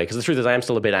this kind of way. Because the truth is, I am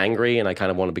still a bit angry, and I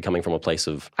kind of want to be coming from a place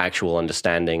of actual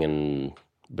understanding and.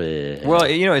 Bleh. Well,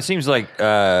 you know, it seems like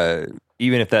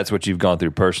even if that's what you've gone through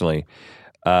personally,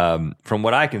 from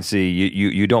what I can see,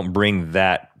 you don't bring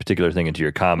that particular thing into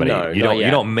your comedy. No, you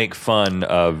don't make fun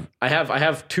of. I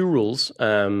have two rules.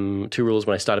 When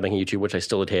I started making YouTube, which I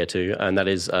still adhere to, and that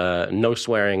is no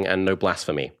swearing and no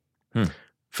blasphemy.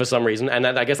 For some reason, and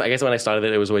I guess when I started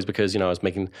it was always because I was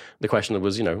making the question that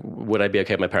was would I be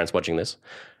okay with my parents watching this,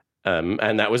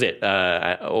 and that was it,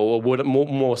 or would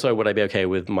more so would I be okay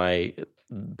with my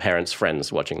parents'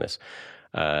 friends watching this,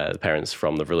 the parents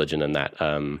from the religion and that,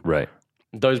 right.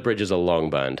 Those bridges are long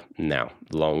burned now,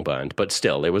 but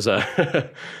still, it was a.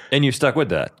 And you stuck with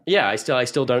that. Yeah, I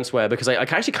still don't swear because I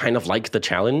actually kind of like the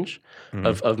challenge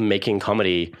of making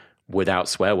comedy without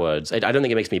swear words. I don't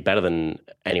think it makes me better than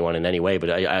anyone in any way, but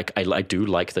I do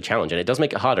like the challenge, and it does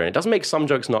make it harder, and it does make some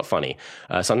jokes not funny.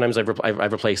 Sometimes I've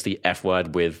replaced the F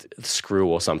word with screw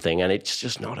or something, and it's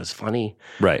just not as funny.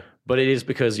 Right. But it is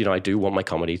because, I do want my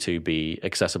comedy to be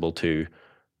accessible to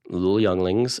little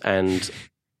younglings, and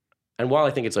while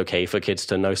I think it's okay for kids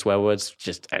to know swear words,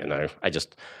 I don't know.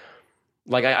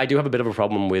 I do have a bit of a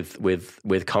problem with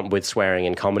swearing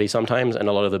in comedy sometimes, and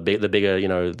a lot of the bigger,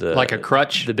 like a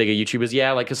crutch, the bigger YouTubers,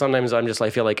 yeah. Like, 'cause sometimes I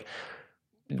feel like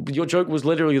your joke was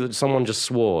literally that someone just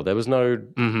swore. There was no,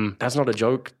 that's not a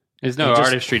joke. There's no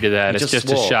artistry to that. It's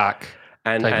just a shock.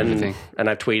 And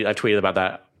I've tweeted about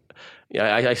that.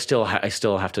 Yeah, I still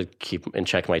have to keep in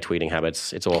check my tweeting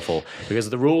habits. It's awful because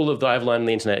the rule that I've learned on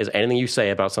the internet is anything you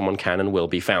say about someone can and will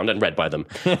be found and read by them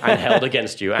and held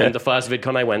against you. And the first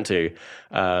VidCon I went to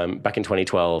back in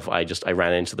 2012, I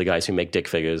ran into the guys who make dick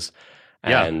figures,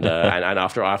 and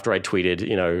after I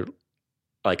tweeted,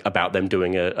 like about them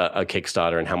doing a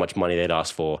Kickstarter and how much money they'd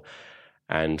asked for.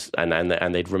 And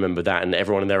they'd remember that, and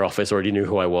everyone in their office already knew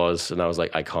who I was, and I was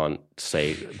like, I can't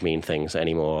say mean things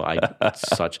anymore.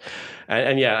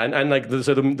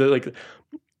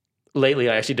 Lately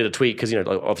I actually did a tweet because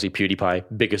obviously PewDiePie,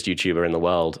 biggest YouTuber in the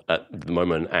world at the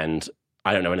moment, and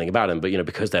I don't know anything about him, but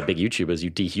because they're big YouTubers,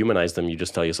 you dehumanize them. You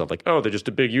just tell yourself like, oh, they're just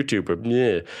a big YouTuber.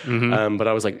 Yeah. But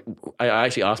I was like, I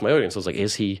actually asked my audience, I was like,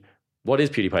 what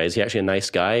is PewDiePie? Is he actually a nice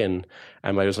guy? And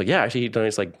I was like, yeah, actually he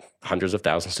donates like hundreds of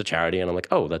thousands to charity. And I'm like,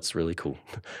 oh, that's really cool.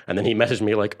 And then he messaged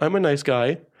me like, I'm a nice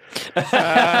guy.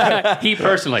 He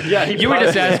personally. Yeah, you were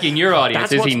just asking your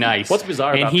audience, is he nice? What's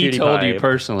bizarre about PewDiePie? And he told you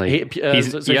personally,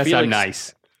 yes, I'm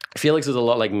nice. Felix is a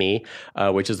lot like me,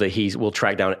 which is that he will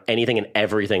track down anything and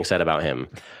everything said about him.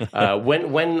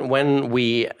 When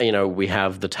we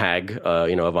have the tag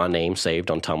of our name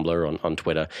saved on Tumblr, on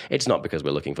Twitter, it's not because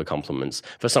we're looking for compliments.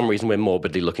 For some reason, we're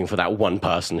morbidly looking for that one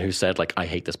person who said like, I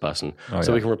hate this person.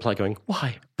 We can reply going,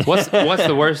 why? What's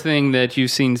the worst thing that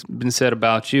you've seen been said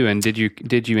about you, and did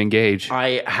you engage?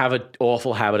 I have an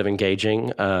awful habit of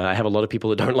engaging. I have a lot of people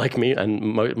that don't like me, and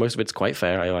most of it's quite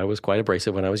fair. I was quite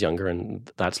abrasive when I was younger,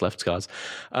 and that's left scars.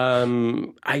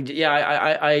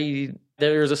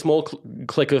 There's a small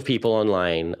clique of people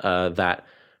online that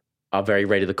are very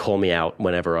ready to call me out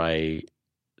whenever I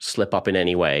slip up in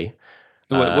any way.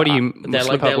 What do you? They're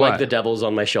like the devils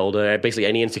on my shoulder. Basically,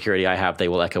 any insecurity I have, they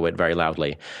will echo it very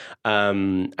loudly.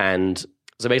 And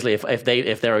so basically,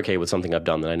 if they're okay with something I've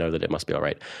done, then I know that it must be all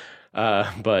right.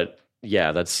 But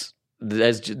yeah, there's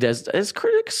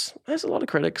critics. There's a lot of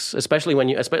critics, especially when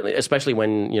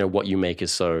what you make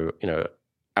is so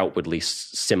outwardly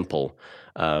simple.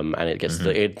 and it gets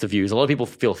the views. A lot of people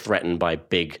feel threatened by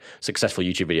big, successful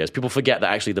YouTube videos. People forget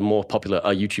that actually the more popular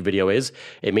a YouTube video is,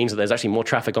 it means that there's actually more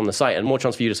traffic on the site and more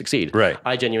chance for you to succeed. Right.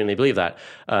 I genuinely believe that.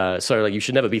 So like, you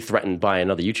should never be threatened by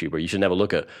another YouTuber. You should never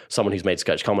look at someone who's made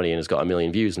sketch comedy and has got 1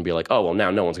 million views and be like, oh, well,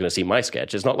 now no one's going to see my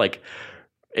sketch. It's not like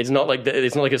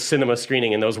a cinema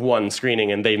screening and there was one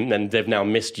screening and they've now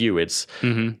missed you. It's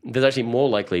there's actually more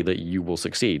likely that you will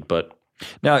succeed. But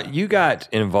now you got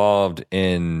involved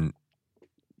in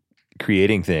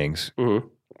creating things,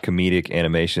 comedic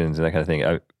animations and that kind of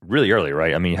thing, really early,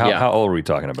 right? I mean, how old are we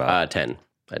talking about? 10,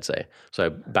 I'd say. So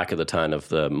back at the turn of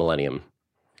the millennium.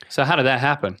 So how did that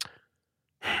happen?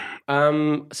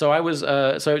 So I was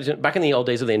back in the old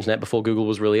days of the internet, before Google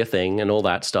was really a thing and all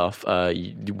that stuff.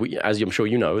 As I'm sure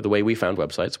you know, the way we found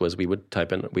websites was we would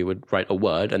write a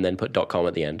word and then put .com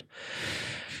at the end.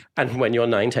 And when you're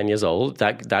 9, 10 years old,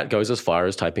 that goes as far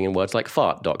as typing in words like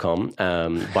fart.com,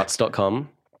 butts.com,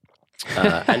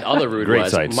 and other rude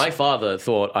words. Sites. My father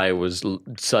thought I was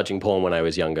searching porn when I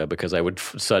was younger because I would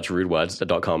search rude words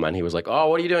at .com, and he was like, "Oh,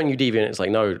 what are you doing, you deviant?" It's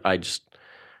like, no, it's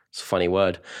a funny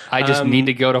word. I just need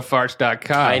to go to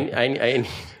farts.com. I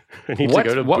need to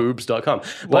go to boobs.com.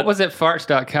 What was it,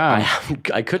 farts.com?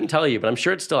 I couldn't tell you, but I'm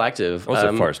sure it's still active. What's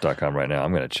at farts.com right now?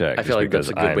 I'm going to check. I feel like that's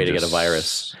a good way to get a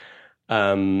virus.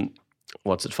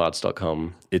 What's at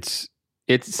farts.com?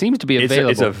 It seems to be available.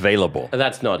 It's available.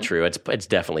 That's not true. It's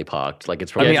definitely parked. Like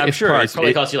it's probably. I'm sure parked. It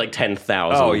probably costs you like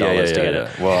 $10,000 to get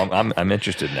it. Well, I'm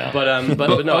interested now. But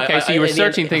no. Okay, so you were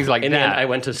searching things like in that. The end, I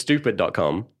went to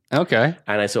stupid.com. Okay.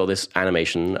 And I saw this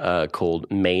animation called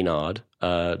Maynard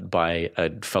by a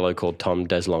fellow called Tom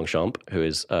Deslongchamp, who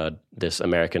is this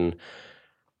American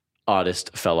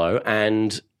artist fellow,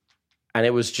 and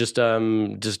it was just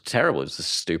terrible. It was this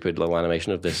stupid little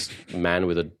animation of this man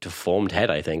with a deformed head,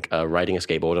 I think, riding a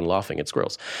skateboard and laughing at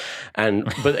squirrels.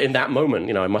 But in that moment,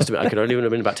 I could only have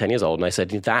been about 10 years old, and I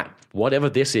said, that whatever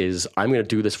this is, I'm going to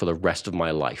do this for the rest of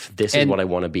my life. This is what I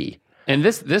want to be. And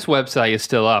this website is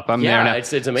still up. I'm there now.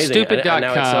 It's amazing. Stupid.com. And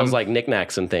now it sells like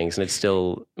knickknacks and things, and it's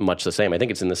still much the same. I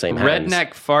think it's in the same hands.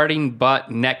 Redneck farting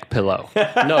butt neck pillow.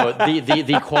 No,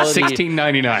 the quality.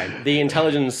 $16.99. The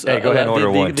intelligence. Hey, go ahead and order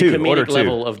one. The comedic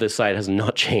level of this site has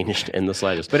not changed in the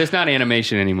slightest. But it's not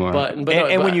animation anymore. But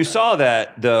when you saw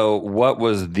that, though, what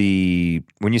was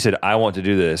when you said, I want to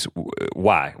do this,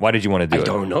 why? Why did you want to do it? I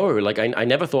don't know. Like, I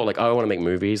never thought, like, I want to make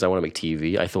movies, I want to make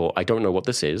TV. I thought, I don't know what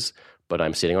this is, but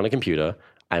I'm sitting on a computer,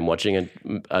 I'm watching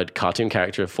a cartoon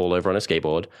character fall over on a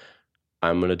skateboard.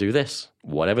 I'm going to do this.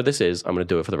 Whatever this is, I'm going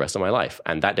to do it for the rest of my life.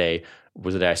 And that day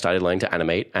was the day I started learning to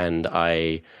animate, and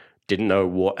I didn't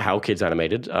know how kids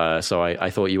animated. So I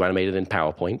thought you animated in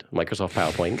PowerPoint, Microsoft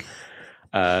PowerPoint.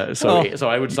 So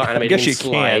I would start animating in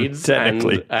slides,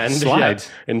 technically. and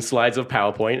slides. In slides of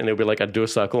PowerPoint, and it would be like I'd do a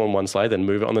circle on one slide, then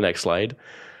move it on the next slide.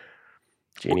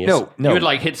 Genius. No. You would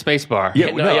like hit spacebar.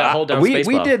 Hold down we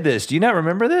spacebar. did this. Do you not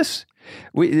remember this?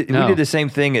 We did the same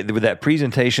thing with that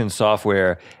presentation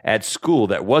software at school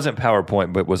that wasn't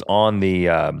PowerPoint, but was on the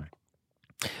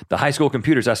high school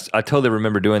computers. I totally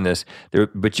remember doing this,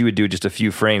 but you would do just a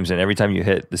few frames, and every time you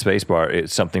hit the space bar,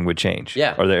 something would change.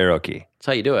 Yeah. Or the arrow key. That's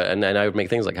how you do it. And I would make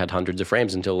things like had hundreds of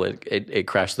frames until it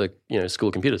crashed the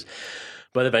school computers.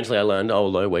 But eventually I learned,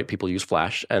 wait, people use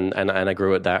Flash. And I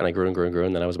grew at that, and I grew and grew and grew.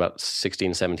 And then I was about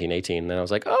 16, 17, 18. And then I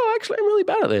was like, actually, I'm really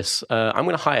bad at this. I'm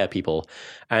going to hire people.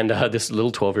 And this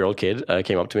little 12-year-old kid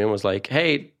came up to me and was like,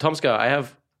 hey, Tomska, I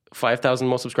have 5,000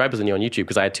 more subscribers than you on YouTube,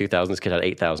 because I had 2,000. This kid had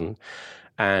 8,000.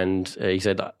 And he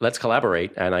said, let's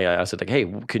collaborate. And I said, like,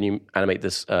 hey, can you animate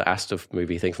this Asta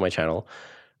movie thing for my channel?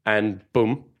 And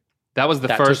boom. That was the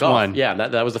first one. Yeah,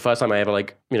 that was the first time I ever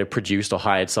produced or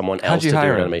hired someone else to do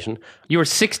an animation. You were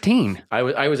 16.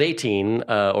 I was 18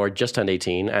 or just turned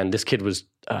 18, and this kid was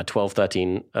 12,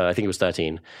 13. I think he was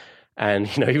 13. And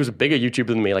he was a bigger YouTuber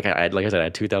than me. Like I said, I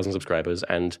had 2,000 subscribers,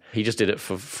 and he just did it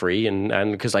for free.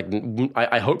 And because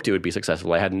I hoped it would be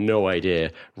successful. I had no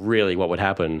idea really what would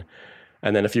happen.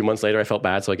 And then a few months later, I felt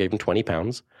bad, so I gave him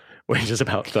 £20, which is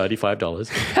about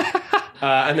 $35.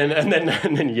 And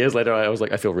then years later, I was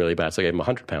like, I feel really bad, so I gave him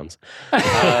 £100.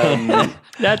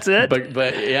 That's it.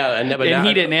 But yeah, and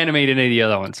he didn't animate any of the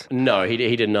other ones. No,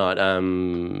 he did not.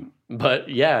 But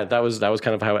yeah, that was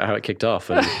kind of how it kicked off.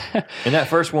 And And that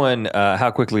first one,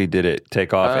 how quickly did it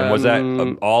take off? And was that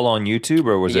all on YouTube,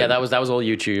 or was it? Yeah, that was all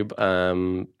YouTube.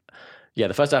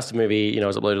 The first Asta movie,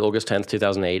 was uploaded August 10th,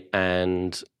 2008,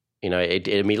 and it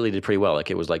immediately did pretty well.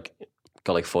 Like it was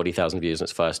got 40,000 views in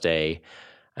its first day.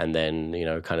 And then,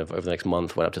 kind of over the next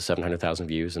month went up to 700,000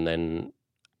 views. And then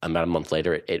about a month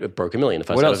later, it broke 1 million. The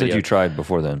first What else video. had you tried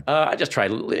before then? I just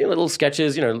tried little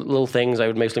sketches, little things. I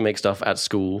would mostly make stuff at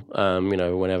school.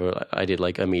 Whenever I did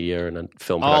like a media and a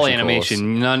film production All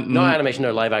animation, course. No animation,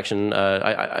 no live action.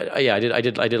 I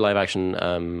did live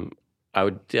action.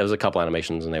 There was a couple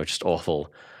animations and they were just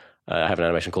awful. I have an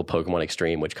animation called Pokemon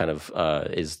Extreme, which kind of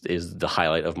is the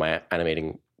highlight of my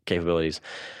animating capabilities.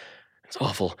 It's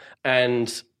awful.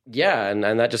 And yeah, and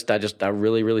that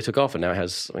really, really took off, and now it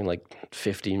has something like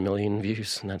 50 million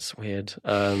views, and that's weird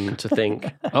to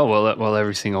think. Oh well,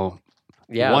 every single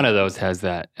one of those has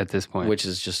that at this point, which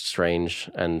is just strange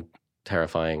and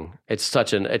terrifying. It's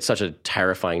such a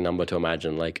terrifying number to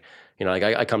imagine. Like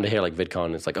I come to hear like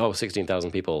VidCon, it's like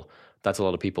 16,000 people. That's a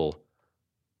lot of people.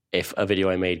 If a video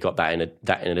I made got that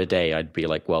in a day, I'd be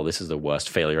like, well, this is the worst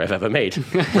failure I've ever made.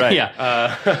 Right.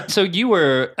 Yeah. So you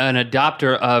were an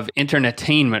adopter of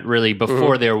entertainment really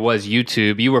before there was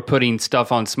YouTube. You were putting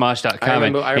stuff on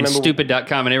Smosh.com and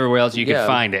Stupid.com and everywhere else you could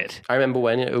find it. I remember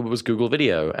when it was Google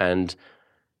Video, and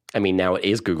I mean, now it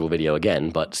is Google Video again,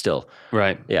 but still.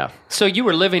 Right. Yeah. So you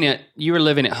were living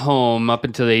at home up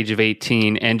until the age of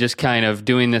 18 and just kind of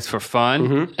doing this for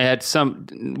fun.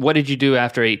 What did you do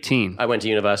after 18? I went to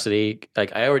university.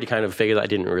 Like I already kind of figured that I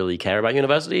didn't really care about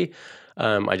university.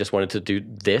 I just wanted to do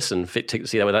this and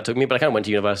see where that took me. But I kind of went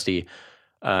to university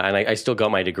and I still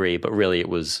got my degree, but really it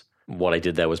was what I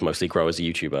did there was mostly grow as a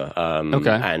YouTuber. Okay.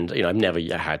 And, I've never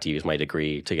had to use my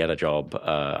degree to get a job.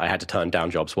 I had to turn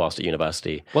down jobs whilst at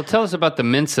university. Well, tell us about the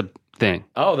Mensa thing.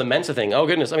 Oh, the Mensa thing. Oh,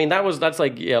 goodness. I mean,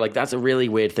 that's a really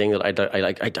weird thing that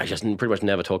I just pretty much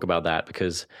never talk about that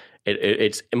because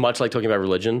it's much like talking about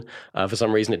religion. For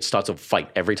some reason, it starts a fight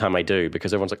every time I do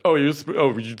because everyone's like, you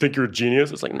think you're a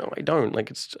genius? It's like, no, I don't.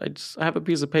 Like, I have a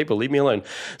piece of paper. Leave me alone.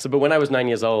 But when I was 9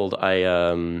 years old,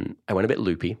 I went a bit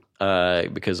loopy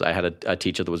because I had a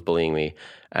teacher that was bullying me,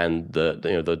 and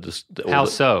How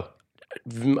so?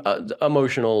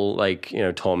 Emotional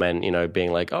torment,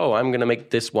 being like, I'm going to make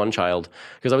this one child,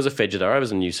 because I was a fidgeter, I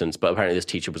was a nuisance, but apparently this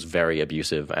teacher was very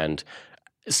abusive, and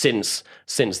since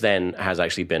then has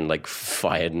actually been like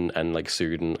fired and like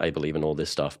sued, and I believe in all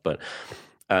this stuff, but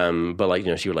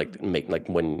she would like make like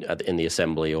when in the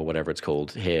assembly or whatever it's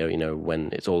called here, when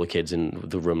it's all the kids in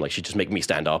the room, like she'd just make me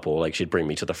stand up, or like she'd bring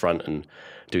me to the front and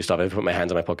do stuff. I'd put my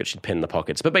hands in my pockets, she'd pin the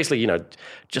pockets. But basically,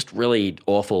 just really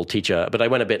awful teacher. But I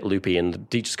went a bit loopy and the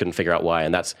teachers couldn't figure out why.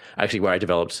 And that's actually where I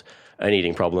developed an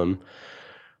eating problem.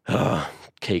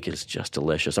 Cake is just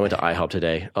delicious. I went to IHOP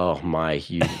today. Oh my!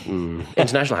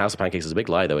 International House of Pancakes is a big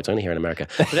lie, though. It's only here in America.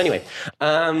 But anyway,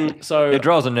 so it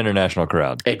draws an international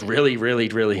crowd. It really, really,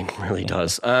 really, really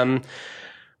does. So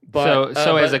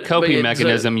as a coping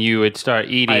mechanism, you would start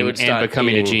eating and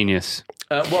becoming a genius.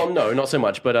 Well, no, not so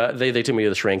much. But they took me to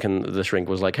the shrink, and the shrink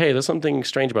was like, "Hey, there's something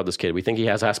strange about this kid. We think he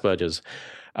has Asperger's."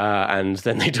 And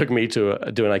then they took me to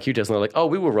do an IQ test, and they're like, "Oh,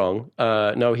 we were wrong.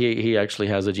 No, he actually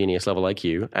has a genius level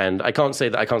IQ." And I can't say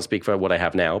that I can't speak for what I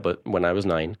have now, but when I was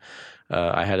 9,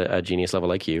 I had a genius level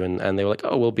IQ, and they were like,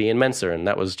 "Oh, we'll be in Mensa," and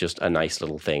that was just a nice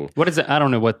little thing. What is it? I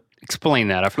don't know what. Explain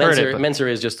that. I've heard it. Mensa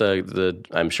is just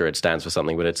I'm sure it stands for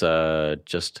something, but it's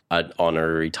just an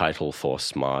honorary title for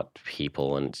smart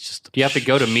people, and it's just. Do you have to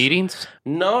go to meetings?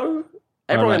 No.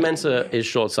 Everyone in Mensa is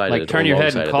short-sighted. Like turn your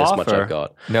head and cough? This much I've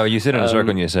got. No, you sit in a circle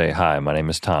and you say, "Hi, my name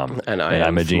is Tom, and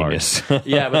I'm a genius."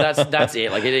 Yeah, but that's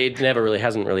it. Like it never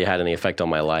hasn't really had any effect on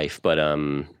my life. But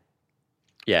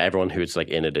yeah, everyone who's like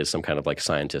in it is some kind of like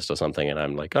scientist or something, and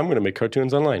I'm like, I'm going to make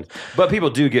cartoons online. But people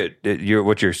do get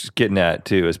what you're getting at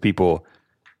too is people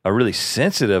are really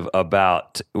sensitive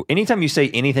about anytime you say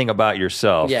anything about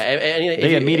yourself. Yeah,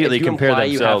 they immediately compare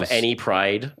themselves. You have any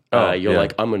pride, you're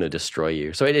like, I'm going to destroy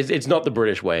you. So it's not the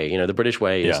British way. The British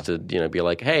way is to be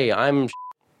like, hey, I'm.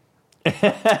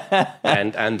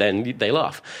 and then they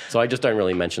laugh. So I just don't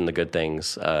really mention the good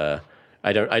things. I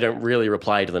don't really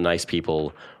reply to the nice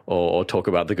people or talk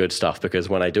about the good stuff, because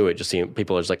when I do it, just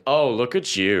people are just like, oh, look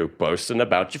at you boasting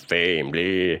about your fame.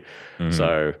 Mm-hmm.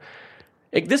 So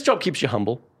this job keeps you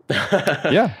humble.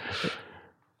 Yeah.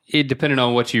 It depending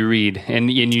on what you read,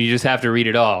 and you just have to read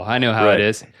it all. I know how it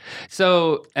is.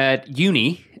 So at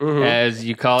uni, as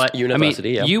you call it,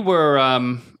 university, you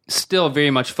were still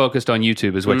very much focused on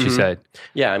YouTube, is what you said.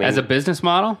 Yeah, I mean, as a business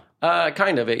model.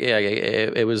 Kind of.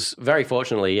 It was very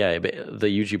fortunately, the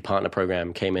YouTube Partner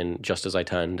Program came in just as I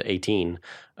turned 18,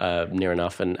 near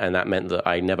enough, and that meant that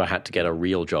I never had to get a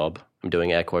real job. I'm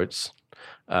doing air quotes.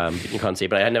 You can't see,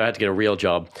 but I never had to get a real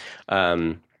job.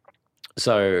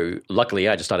 So luckily,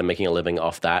 I just started making a living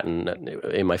off that. And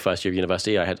in my first year of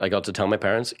university, I got to tell my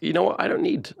parents, you know what, I don't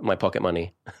need my pocket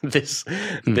money this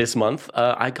month.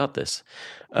 I got this.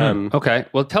 Okay.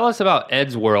 Well, tell us about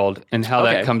Eddsworld and how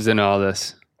that comes into all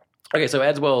this. Okay, so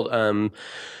Eddsworld,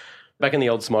 back in the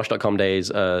old Smosh.com days,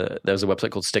 there was a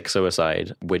website called Stick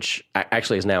Suicide, which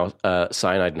actually is now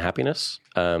Cyanide and Happiness,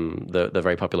 the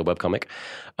very popular webcomic.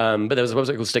 But there was a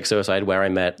website called Stick Suicide where I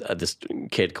met this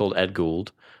kid called Ed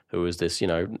Gould, who was this,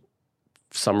 for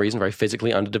some reason, very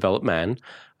physically underdeveloped man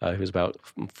who was about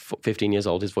 15 years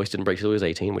old. His voice didn't break till he was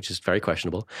 18, which is very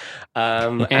questionable. He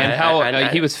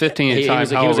was 15 at the time.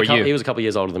 How old were you? He was a couple of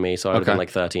years older than me, so I would have been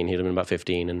like 13. He'd have been about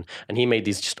 15. And he made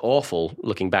these just awful,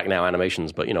 looking back now,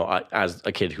 animations. But, as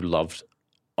a kid who loved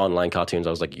online cartoons, I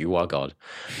was like, you are God.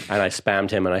 And I spammed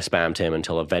him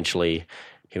until eventually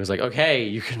he was like, okay,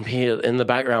 you can be in the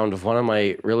background of one of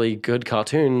my really good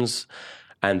cartoons.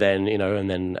 And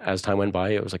then, as time went by,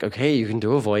 it was like, okay, you can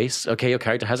do a voice. Okay, your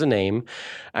character has a name.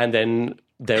 And then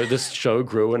this show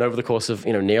grew. And over the course of,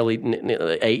 nearly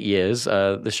 8 years,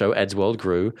 the show Eddsworld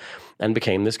grew and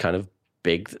became this kind of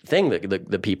big thing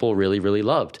that people really, really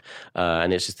loved.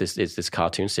 And it's just this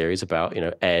cartoon series about,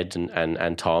 Ed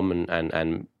and Tom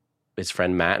and his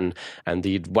friend Matt and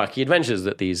the wacky adventures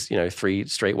that these 3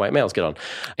 straight white males get on.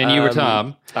 And you were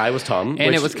Tom. I was Tom.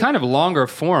 And it was kind of longer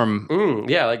form.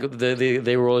 Yeah, like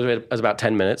they were always as about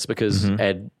 10 minutes because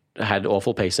Ed had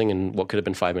awful pacing and what could have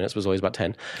been 5 minutes was always about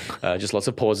 10. Just lots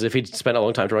of pauses. If he'd spent a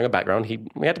long time drawing a background,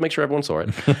 we had to make sure everyone saw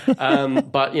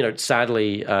it. But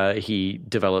sadly, he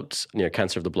developed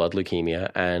cancer of the blood, leukemia,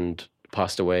 and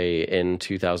passed away in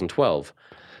 2012.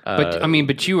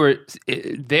 But you were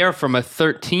there from a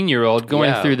 13-year-old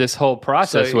going through this whole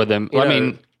process with him.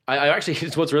 I actually,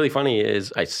 what's really funny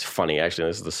is, it's funny actually,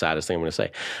 this is the saddest thing I'm going to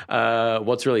say.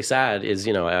 What's really sad is,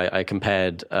 I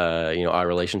compared, our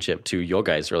relationship to your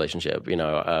guys' relationship.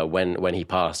 When he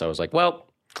passed, I was like, well,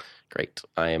 great.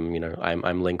 I am,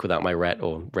 I'm Link without my Rhett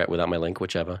or Rhett without my Link,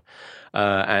 whichever.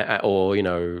 Or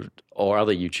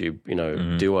other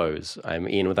YouTube, duos. I'm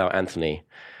Ian without Anthony,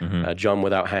 John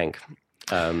without Hank.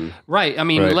 Right. I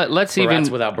mean, let's Barrett's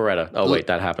without Beretta. Oh, wait,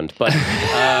 that happened. But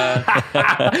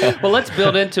well, let's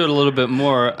build into it a little bit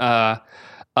more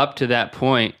up to that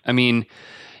point. I mean,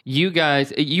 you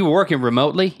guys, you were working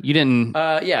remotely? You didn't...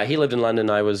 yeah, he lived in London.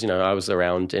 I was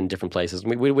around in different places.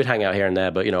 We'd hang out here and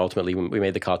there, but, ultimately we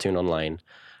made the cartoon online.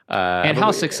 And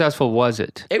how successful was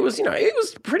it? It was, it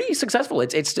was pretty successful.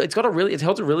 It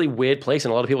holds a really weird place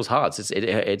in a lot of people's hearts.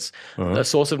 It's a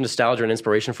source of nostalgia and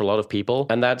inspiration for a lot of people,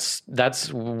 and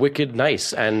that's wicked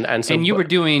nice. And you were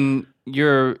doing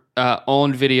your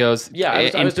own videos,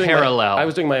 I was parallel. I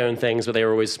was doing my own things, but they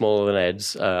were always smaller than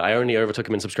Ed's. I only overtook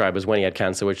him in subscribers when he had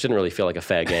cancer, which didn't really feel like a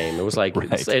fair game. It was like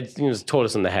it was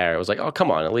tortoise in the hair. It was like, oh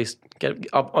come on, at least get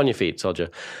up on your feet, soldier.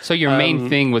 So your main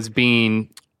thing was being.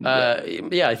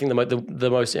 I think the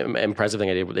most impressive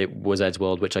thing I did was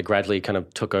Eddsworld, which I gradually kind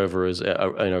of took over as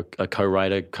a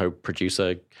co-writer,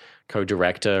 co-producer,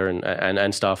 co-director,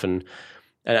 and stuff. And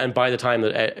by the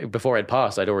time before Ed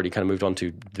passed, I'd already kind of moved on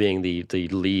to being the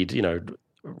lead,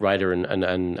 writer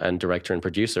and director and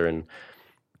producer.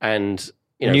 And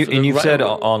you've said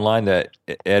online that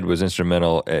Ed was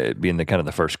instrumental being the kind of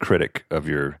the first critic of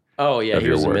your. Oh, yeah, he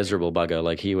was a miserable bugger.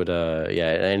 Like, he would,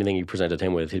 anything you presented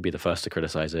him with, he'd be the first to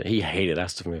criticize it. He hated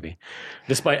Astro Movie.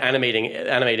 Despite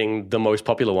animating the most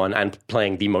popular one and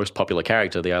playing the most popular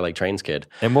character, the I Like Trains kid.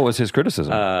 And what was his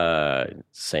criticism?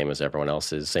 Same as everyone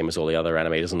else's, same as all the other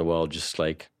animators in the world, just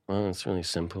like, oh, it's really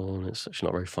simple and it's actually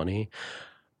not very funny.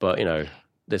 But,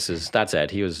 that's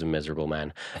Ed. He was a miserable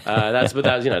man.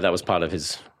 That was part of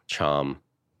his charm.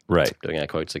 Right. Doing air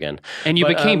quotes again. And you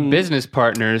became business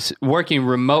partners working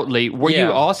remotely. Were you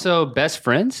also best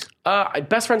friends?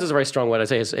 Best friends is a very strong word. I'd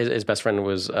say his best friend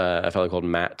was a fellow called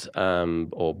Matt,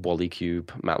 or Wally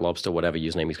Cube, Matt Lobster, whatever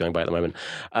username he's going by at the moment.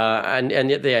 And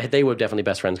yet they were definitely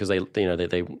best friends because they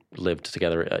lived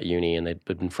together at uni and they'd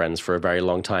been friends for a very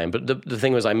long time. But the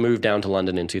thing was, I moved down to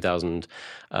London in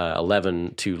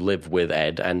 2011 to live with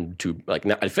Ed and to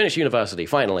now I finished university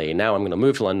finally. Now I'm going to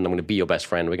move to London. I'm going to be your best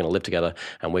friend. We're going to live together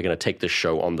and we're going to take this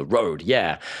show on the road.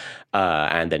 Yeah.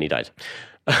 And then he died.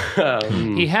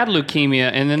 He had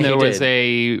leukemia, and then there was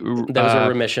a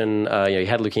remission. He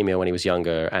had leukemia when he was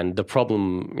younger, and the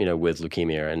problem, with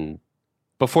leukemia, and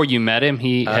before you met him,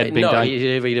 he had been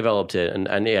diagnosed. He developed it, and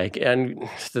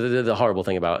the horrible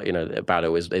thing about about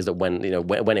it is that when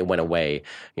it went away,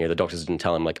 the doctors didn't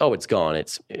tell him like, oh, it's gone.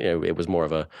 It was more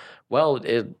of a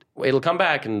it'll come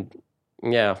back, and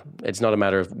yeah, it's not a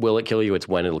matter of will it kill you, it's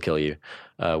when it'll kill you.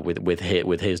 With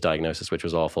his diagnosis, which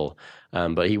was awful.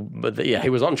 But he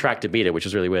was on track to beat it, which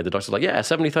was really weird. The doctor's like, yeah,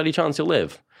 70-30 chance you'll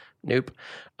live. Nope.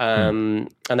 And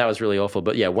that was really awful.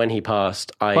 But yeah, when he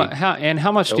passed,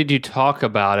 how much did you talk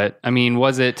about it? I mean,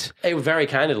 was it? Very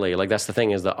candidly. Like, that's the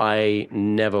thing, is that I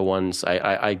never once,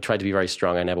 I tried to be very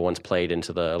strong. I never once played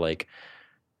into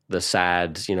the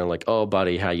sad, like, oh,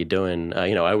 buddy, how you doing?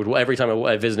 I would, every time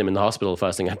I visited him in the hospital, the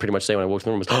first thing I'd pretty much say when I walked in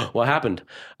the room was, oh, what happened?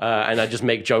 And I'd just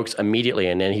make jokes immediately.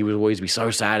 And then he would always be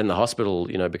so sad in the hospital,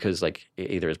 because like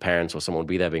either his parents or someone would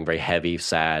be there being very heavy,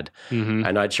 sad. Mm-hmm.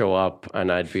 And I'd show up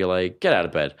and I'd be like, get out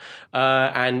of bed.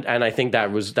 And I think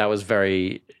that was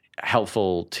very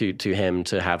helpful to him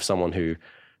to have someone who,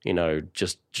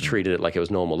 just treated it like it was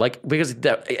normal. Like, because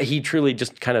he truly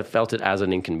just kind of felt it as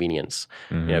an inconvenience.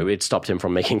 Mm-hmm. It stopped him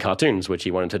from making cartoons, which he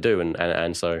wanted to do.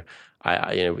 And so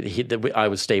I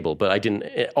was stable, but I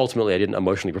didn't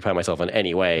emotionally prepare myself in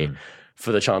any way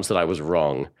for the chance that I was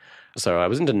wrong. So I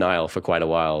was in denial for quite a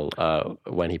while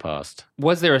when he passed.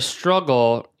 Was there a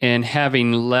struggle in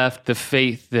having left the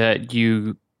faith that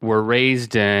you were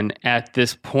raised in at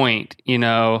this point,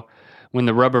 when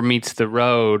the rubber meets the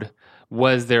road?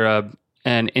 Was there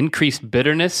an increased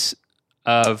bitterness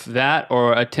of that,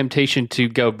 or a temptation to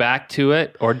go back to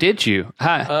it, or did you?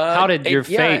 How did your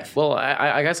faith? Well,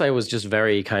 I guess I was just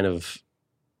very kind of.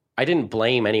 I didn't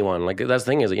blame anyone. Like, that's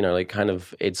the thing is, kind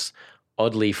of, it's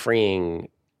oddly freeing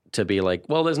to be like,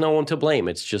 well, there's no one to blame.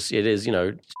 It's just, it is,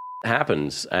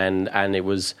 happens, and it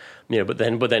was, but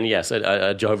then yes,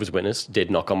 a Jehovah's Witness did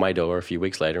knock on my door a few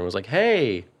weeks later and was like,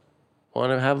 hey,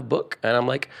 want to have a book? And I'm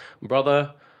like,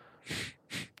 brother,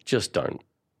 just don't.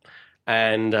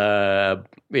 And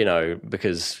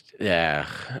because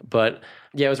but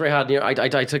yeah, it was very hard.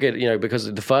 I took it,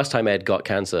 because the first time Ed got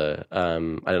cancer, I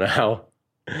don't know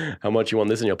how much you want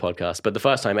this in your podcast, but the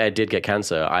first time Ed did get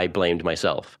cancer, I blamed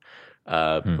myself.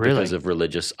 Because of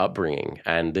religious upbringing,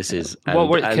 and this is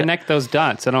connect those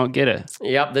dots. I don't get it.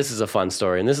 Yep, this is a fun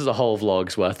story, and this is a whole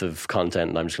vlog's worth of content,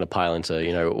 and I'm just going to pile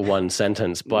into one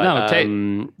sentence. But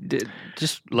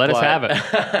just let us have it.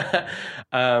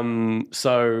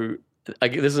 So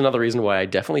this is another reason why I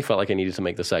definitely felt like I needed to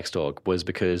make the sex talk, was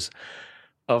because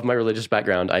of my religious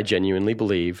background. I genuinely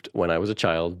believed when I was a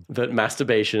child that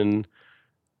masturbation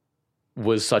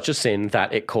was such a sin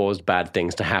that it caused bad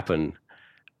things to happen.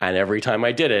 And every time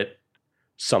I did it,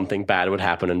 something bad would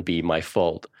happen and be my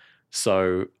fault.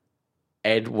 So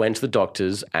Ed went to the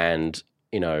doctors and,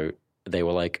 they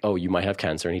were like, oh, you might have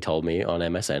cancer. And he told me on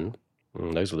MSN.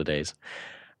 Those were the days.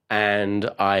 And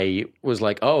I was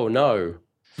like, oh, no.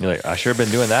 You're like, I sure have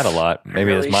been doing that a lot.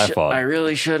 Maybe it's my fault. I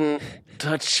really shouldn't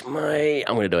touch I'm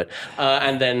going to do it.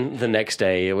 And then the next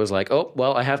day it was like, oh,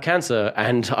 well, I have cancer.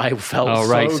 And I felt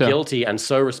so guilty and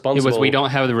so responsible. It was, we don't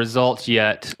have the results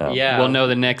yet. Oh. Yeah. We'll know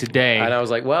the next day. And I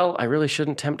was like, well, I really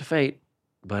shouldn't tempt fate,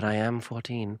 but I am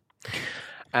 14.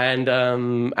 And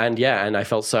I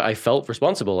felt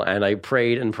responsible, and I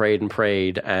prayed and prayed and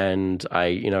prayed. And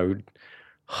I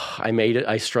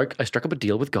struck up a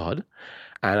deal with God,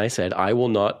 and I said, I will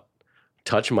not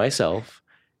touch myself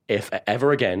if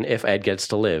Ed gets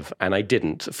to live. And I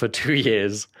didn't for 2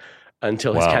 years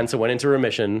until his cancer went into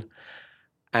remission.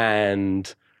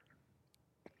 And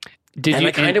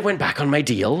I kind of went back on my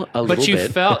deal a little bit. But you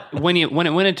felt, when it went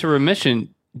into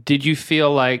remission, did you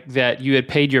feel like that you had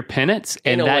paid your penance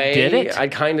and that did it? I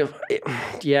kind of,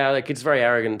 it's very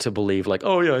arrogant to believe like,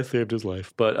 oh yeah, I saved his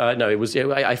life. But no,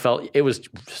 I felt it was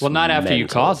not after you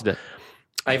caused it.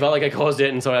 I felt like I caused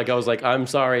it, and so I was like, I'm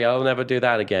sorry, I'll never do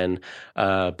that again.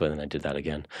 But then I did that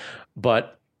again.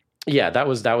 But yeah, that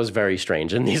was very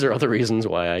strange. And these are other reasons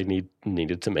why I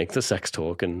needed to make the sex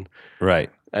talk and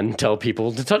tell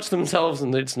people to touch themselves,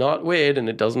 and it's not weird, and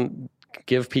it doesn't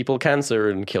give people cancer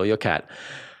and kill your cat.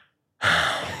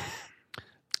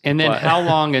 And then how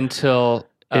long until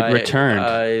it returned?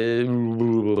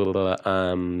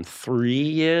 3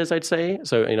 years, I'd say.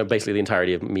 So, basically the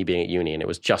entirety of me being at uni, and it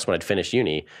was just when I'd finished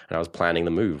uni and I was planning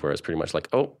the move, where it's pretty much like,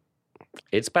 oh,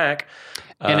 it's back.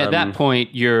 And at that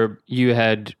point, you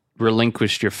had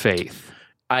relinquished your faith.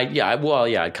 I'd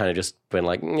kind of just been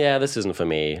like, yeah, this isn't for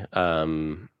me,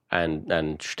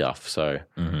 and stuff. So,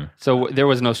 so there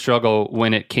was no struggle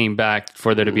when it came back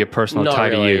for there to be a personal tie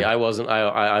to you. I wasn't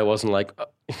like,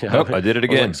 I did it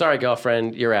again. Like, sorry,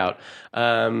 girlfriend, you're out. But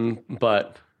I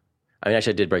mean,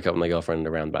 actually, I did break up with my girlfriend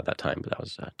around about that time, but that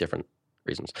was different.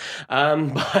 reasons. There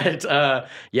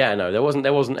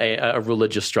wasn't a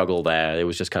religious struggle there. It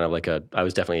was just kind of like I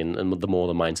was definitely in the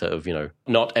mindset of,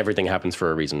 not everything happens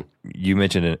for a reason. You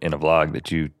mentioned in a vlog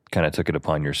that you kind of took it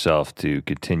upon yourself to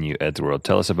continue Ed's World.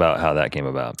 Tell us about how that came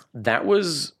about. That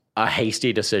was a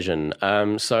hasty decision.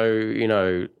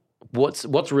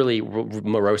 What's really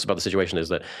morose about the situation is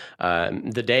that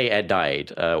the day Ed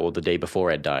died, or the day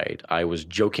before Ed died, I was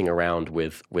joking around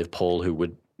with Paul, who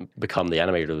would become the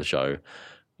animator of the show.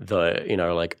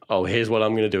 Here's what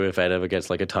I'm going to do if Ed ever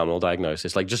gets like a terminal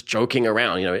diagnosis. Like just joking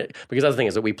around, because the thing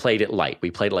is that we played it light.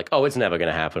 We played it like, oh, it's never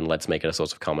going to happen. Let's make it a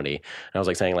source of comedy. And I was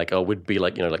like saying like, oh, we'd be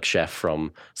like, like Chef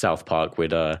from South Park.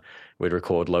 We'd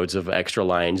record loads of extra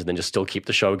lines and then just still keep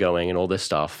the show going and all this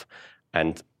stuff.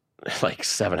 And like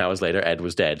 7 hours later, Ed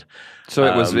was dead. So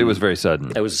it was very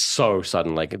sudden. It was so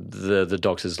sudden. Like the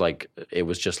doctors, like it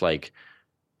was just like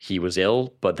he was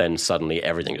ill, but then suddenly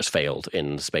everything just failed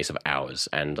in the space of hours,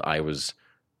 and I was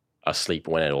asleep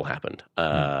when it all happened.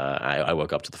 I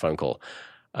woke up to the phone call,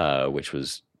 which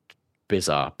was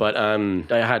bizarre. But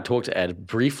I had talked to Ed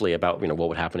briefly about what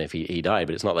would happen if he died,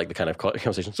 but it's not like the kind of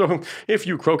conversation. So if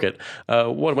you croak it,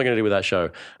 what am I going to do with that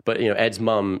show? But Ed's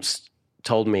mum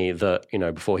told me that,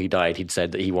 before he died, he'd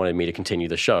said that he wanted me to continue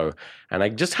the show. And I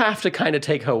just have to kind of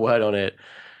take her word on it.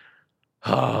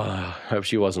 Oh, I hope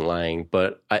she wasn't lying.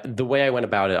 But the way I went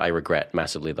about it, I regret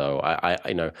massively, though.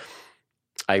 I know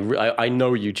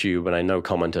YouTube and I know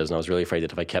commenters, and I was really afraid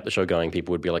that if I kept the show going,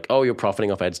 people would be like, oh, you're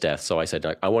profiting off Ed's death. So I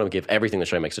said, I want to give everything the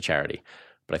show makes to charity.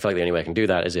 But I feel like the only way I can do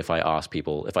that is if I ask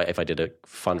people, if I did a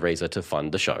fundraiser to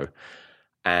fund the show.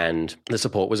 And the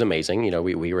support was amazing.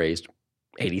 We raised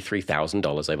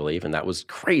 $83,000, I believe, and that was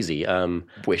crazy.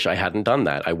 Wish I hadn't done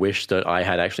that. I wish that I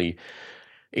had actually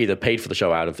either paid for the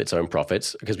show out of its own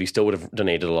profits, because we still would have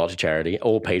donated a lot to charity,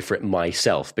 or paid for it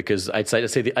myself, because I'd say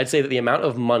that the amount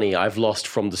of money I've lost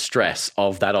from the stress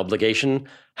of that obligation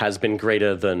has been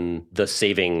greater than the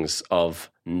savings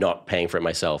of not paying for it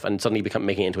myself. And suddenly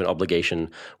making it into an obligation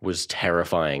was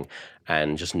terrifying,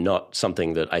 and just not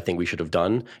something that I think we should have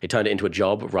done. It turned it into a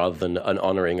job rather than an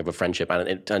honoring of a friendship, and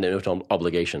it turned it into an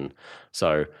obligation.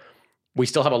 So we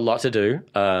still have a lot to do.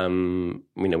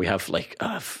 We have like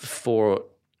 4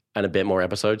 and a bit more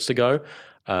episodes to go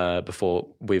before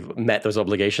we've met those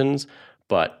obligations.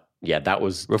 But yeah, that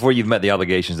was before you've met the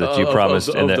obligations that you promised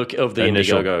of the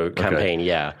Indiegogo campaign. Okay.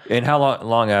 Yeah. And how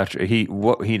long after he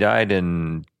died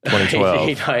in 2012?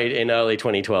 He died in early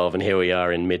 2012, and here we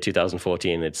are in mid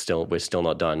 2014. We're still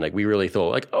not done. Like we really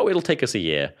thought, like, oh, it'll take us a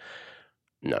year.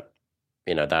 No,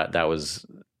 that was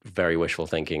very wishful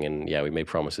thinking, and yeah, we made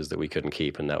promises that we couldn't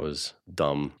keep, and that was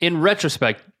dumb. In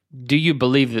retrospect, do you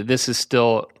believe that this is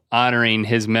still honoring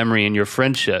his memory and your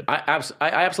friendship? I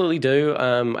absolutely do.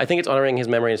 I think it's honoring his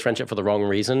memory and his friendship for the wrong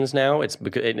reasons now. It's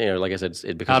because, like I said, it's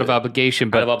because out of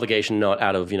obligation, out of obligation, not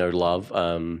out of love.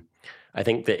 I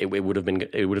think that it would have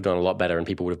done a lot better, and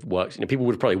people would have worked. People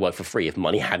would have probably worked for free if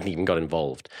money hadn't even got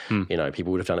involved.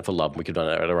 People would have done it for love, and we could have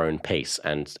done it at our own pace,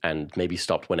 and maybe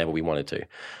stopped whenever we wanted to.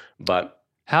 But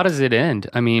how does it end?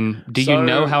 I mean, do you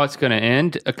know how it's going to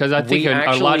end? Because I think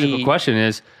a logical question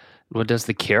is, well, does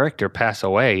the character pass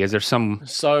away? Is there some...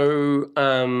 So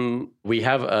we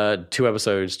have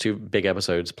 2 big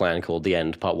episodes planned called The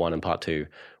End, Part 1 and Part 2,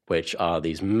 which are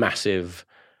these massive,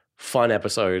 fun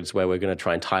episodes where we're going to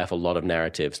try and tie up a lot of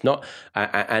narratives. Not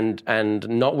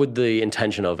with the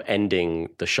intention of ending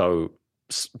the show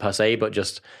per se, but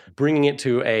just bringing it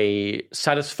to a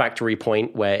satisfactory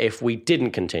point where if we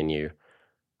didn't continue,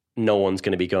 no one's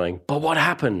going to be going, but what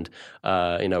happened?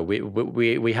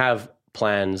 We have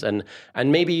plans, and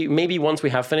maybe once we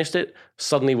have finished it,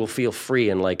 suddenly we'll feel free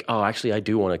and like, oh, actually I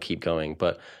do want to keep going.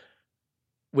 But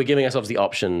we're giving ourselves the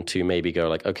option to maybe go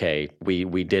like, okay,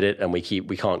 we did it, and we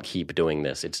can't keep doing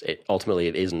this. Ultimately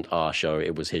it isn't our show,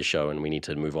 it was his show, and we need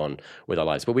to move on with our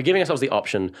lives. But we're giving ourselves the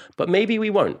option, but maybe we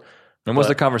won't. And what's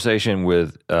the conversation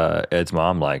with Ed's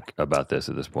mom like about this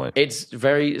at this point? It's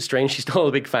very strange. She's still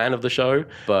a big fan of the show,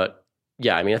 but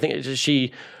yeah, I mean, I think it's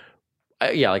just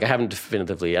I haven't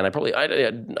definitively, and I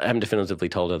haven't definitively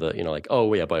told her that, like,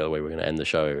 oh yeah, by the way, we're going to end the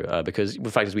show, because the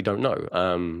fact is we don't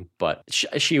know. But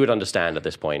she would understand at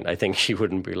this point. I think she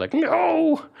wouldn't be like,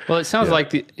 no. Well, it sounds like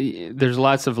there's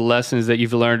lots of lessons that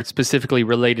you've learned specifically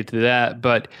related to that.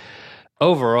 But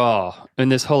overall, in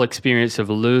this whole experience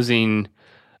of losing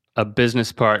a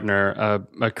business partner,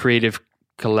 a creative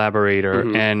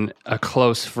collaborator, and a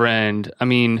close friend, I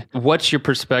mean, what's your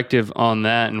perspective on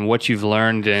that, and what you've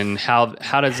learned, and how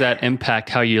does that impact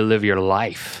how you live your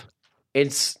life?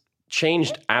 It's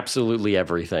changed absolutely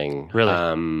everything. Really?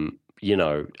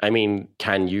 I mean,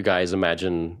 can you guys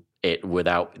imagine it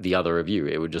without the other of you?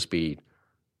 It would just be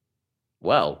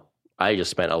well, I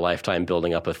just spent a lifetime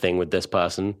building up a thing with this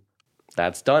person.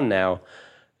 That's done now.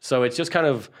 So it's just kind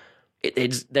of,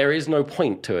 there is no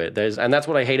point to it. And that's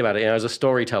what I hate about it. As a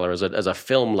storyteller, as a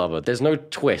film lover, there's no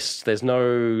twist. There's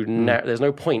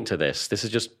no point to this. This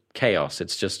is just chaos.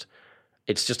 It's just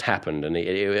happened, and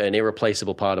an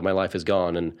irreplaceable part of my life is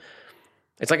gone. And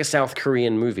it's like a South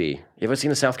Korean movie. You ever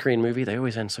seen a South Korean movie? They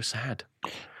always end so sad.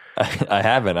 I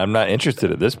haven't. I'm not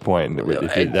interested at this point.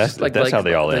 That's how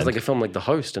they all end. There's like a film like The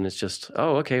Host, and it's just,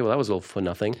 oh, okay, well, that was all for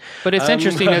nothing. But it's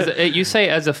interesting, you say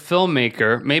as a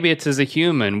filmmaker, maybe it's as a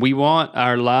human, we want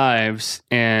our lives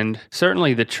and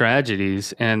certainly the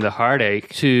tragedies and the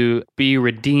heartache to be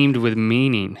redeemed with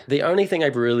meaning. The only thing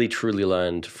I've really, truly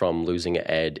learned from losing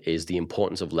Ed is the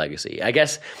importance of legacy. I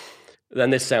guess... Then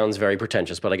this sounds very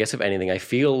pretentious, but I guess if anything, I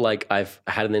feel like I've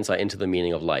had an insight into the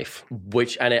meaning of life,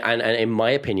 which, and in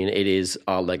my opinion, it is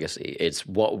our legacy. It's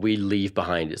what we leave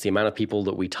behind. It's the amount of people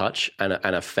that we touch and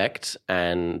affect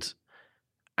and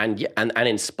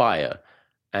inspire.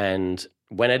 And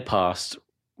when Ed passed,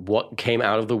 what came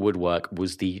out of the woodwork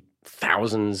was the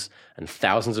thousands and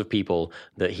thousands of people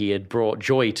that he had brought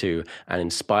joy to and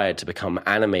inspired to become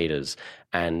animators,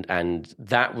 and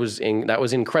that was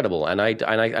incredible. And I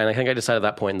think I decided at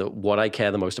that point that what I care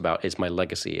the most about is my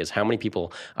legacy, is how many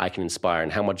people I can inspire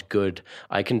and how much good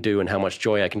I can do and how much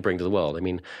joy I can bring to the world. I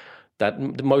mean,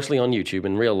 that mostly on YouTube.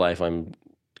 In real life, I'm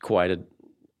quite a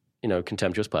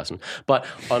contemptuous person. But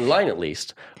online, at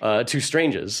least, to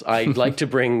strangers, I like to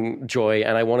bring joy,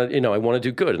 and I want to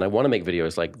do good, and I want to make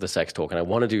videos like the Sex Talk, and I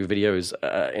want to do videos,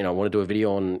 I want to do a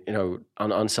video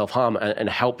on self-harm and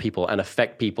help people and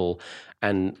affect people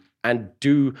and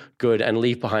do good and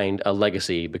leave behind a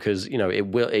legacy, because,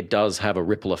 it does have a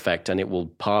ripple effect and it will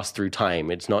pass through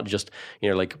time. It's not just,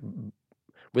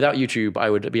 without YouTube, I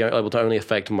would be able to only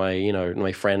affect my,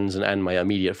 my friends and my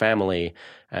immediate family,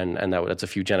 and that's a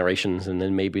few generations, and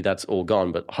then maybe that's all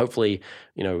gone. But hopefully,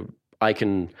 I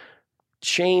can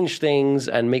change things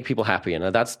and make people happy,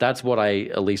 and that's what I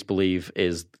at least believe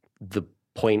is the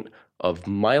point of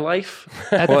my life.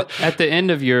 At the end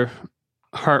of your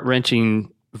heart-wrenching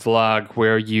vlog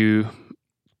where you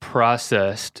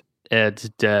processed Ed's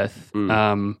death,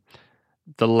 the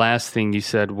last thing you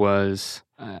said was,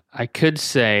 I could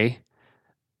say,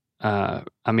 I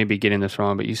may be getting this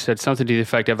wrong, but you said something to the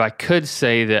effect of, I could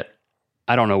say that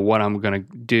I don't know what I'm going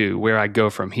to do, where I go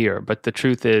from here, but the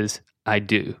truth is I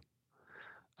do.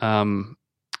 And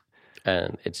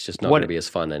it's just not going to be as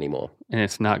fun anymore. And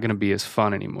it's not going to be as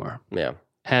fun anymore. Yeah.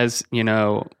 Has, in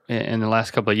the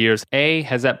last couple of years,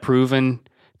 has that proven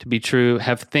to be true?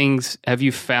 Have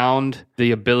you found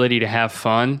the ability to have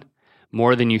fun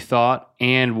more than you thought?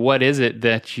 And what is it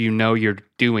that you're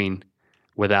doing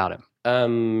without him?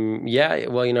 Yeah,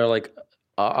 well,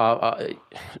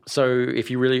 so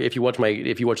if you watch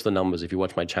the numbers, if you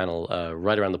watch my channel,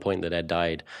 right around the point that Ed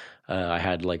died, I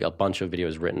had like a bunch of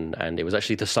videos written, and it was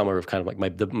actually the summer of kind of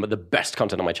like the best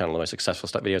content on my channel, the most successful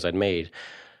videos I'd made.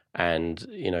 And,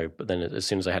 but then as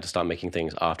soon as I had to start making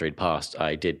things after he'd passed,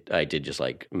 I did just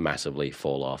like massively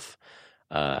fall off,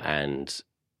 and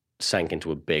sank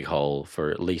into a big hole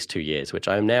for at least 2 years, which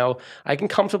I can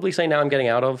comfortably say now I'm getting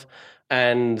out of.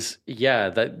 And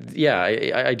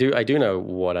I do know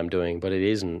what I'm doing, but it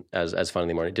isn't as fun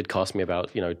anymore. It did cost me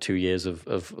about 2 years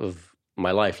of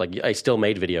my life. Like, I still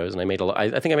made videos, and I made a lot.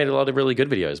 I think I made a lot of really good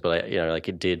videos, but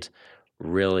it did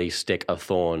really stick a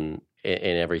thorn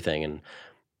in everything,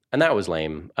 and that was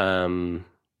lame.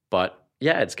 But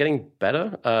yeah, it's getting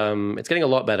better. It's getting a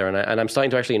lot better, and I'm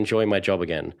starting to actually enjoy my job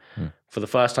again. For the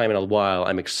first time in a while,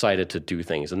 I'm excited to do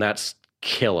things, and that's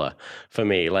killer for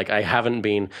me. Like, I haven't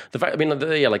been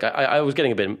I was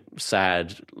getting a bit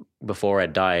sad before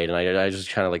Ed died, and I was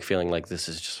just kind of like feeling like this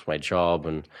is just my job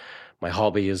and my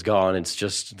hobby is gone. It's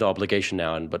just the obligation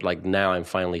now, but like now I'm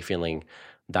finally feeling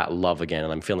that love again,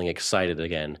 and I'm feeling excited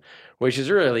again, which is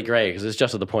really great, because it's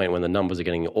just at the point when the numbers are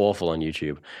getting awful on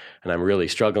YouTube, and I'm really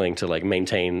struggling to like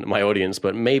maintain my audience.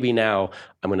 But maybe now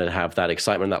I'm going to have that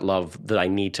excitement, that love that I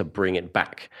need to bring it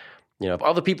back. If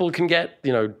other people can get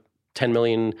 10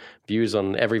 million views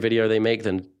on every video they make,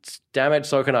 then damn it,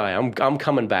 so can I. I'm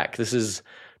coming back. This is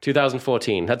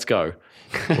 2014. Let's go.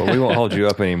 Well, we won't hold you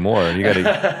up anymore. You got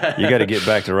to get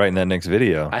back to writing that next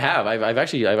video. I have. I've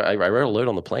actually I wrote a load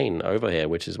on the plane over here,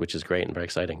 which is great and very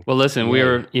exciting. Well, listen,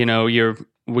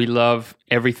 we love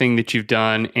everything that you've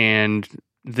done, and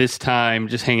this time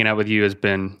just hanging out with you has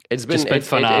been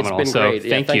phenomenal. It's been great.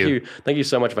 Thank you. Thank you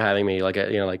so much for having me. Like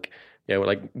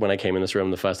when I came in this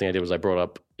room, the first thing I did was I brought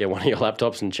up one of your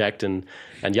laptops and checked, and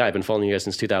I've been following you guys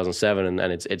since 2007,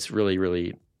 and it's really,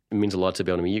 really, it means a lot to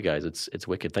be able to meet you guys. It's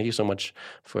wicked. Thank you so much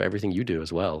for everything you do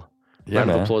as well.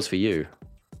 Round of applause for you.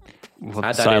 Well,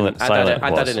 Add silent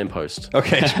that in post.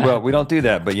 Okay, well, we don't do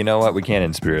that, but you know what? We can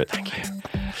in spirit. Thank you.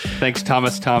 Thanks,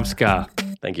 Thomas Tom Ska.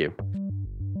 Thank you.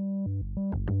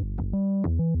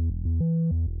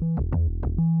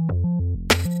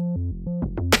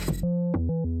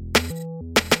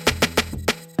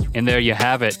 And there you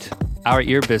have it. Our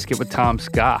ear biscuit with Tom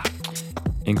Ska.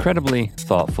 Incredibly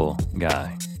thoughtful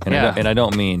guy. And, Yeah. I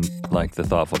don't mean like the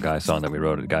Thoughtful Guy song that we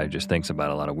wrote, a guy who just thinks about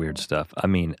a lot of weird stuff. I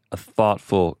mean a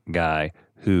thoughtful guy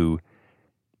who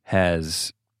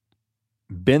has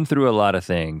been through a lot of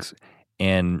things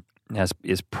and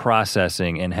is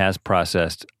processing and has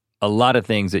processed a lot of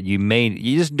things that you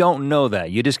just don't know that.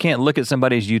 You just can't look at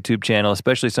somebody's YouTube channel,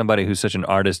 especially somebody who's such an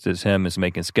artist as him, is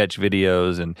making sketch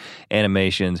videos and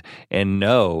animations, and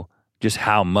know just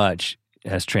how much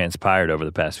has transpired over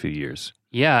the past few years.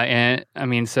 Yeah, and I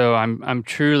mean, so I'm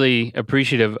truly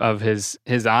appreciative of his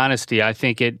honesty. I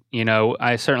think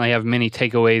I certainly have many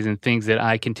takeaways and things that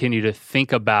I continue to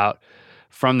think about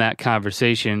from that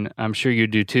conversation. I'm sure you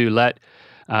do too. Let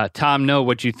Tom know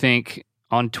what you think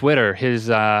on Twitter.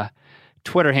 His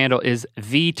Twitter handle is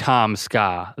the Tom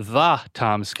Ska.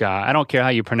 I don't care how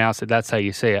you pronounce it. That's how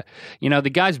you say it. The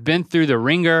guy's been through the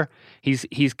ringer.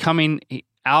 He's coming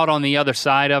out on the other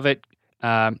side of it,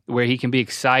 where he can be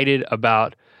excited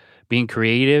about being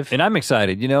creative. And I'm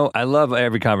excited. I love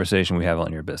every conversation we have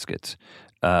on Ear Biscuits.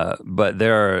 But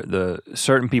there are the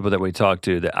certain people that we talk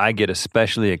to that I get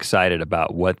especially excited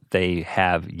about what they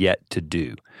have yet to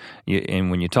do.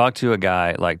 And when you talk to a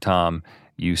guy like Tom,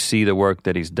 you see the work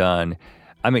that he's done.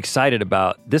 I'm excited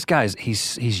about this guy's.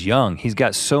 He's young. He's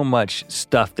got so much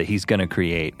stuff that he's going to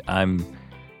create.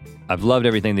 I've loved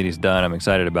everything that he's done. I'm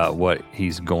excited about what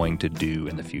he's going to do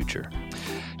in the future.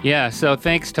 Yeah, so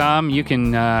thanks, Tom. You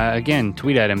can, again,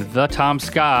 tweet at him, the Tom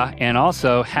Ska, and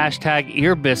also hashtag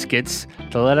earbiscuits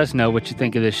to let us know what you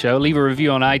think of this show. Leave a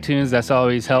review on iTunes. That's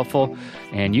always helpful.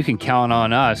 And you can count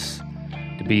on us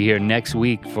to be here next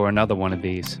week for another one of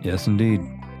these. Yes, indeed.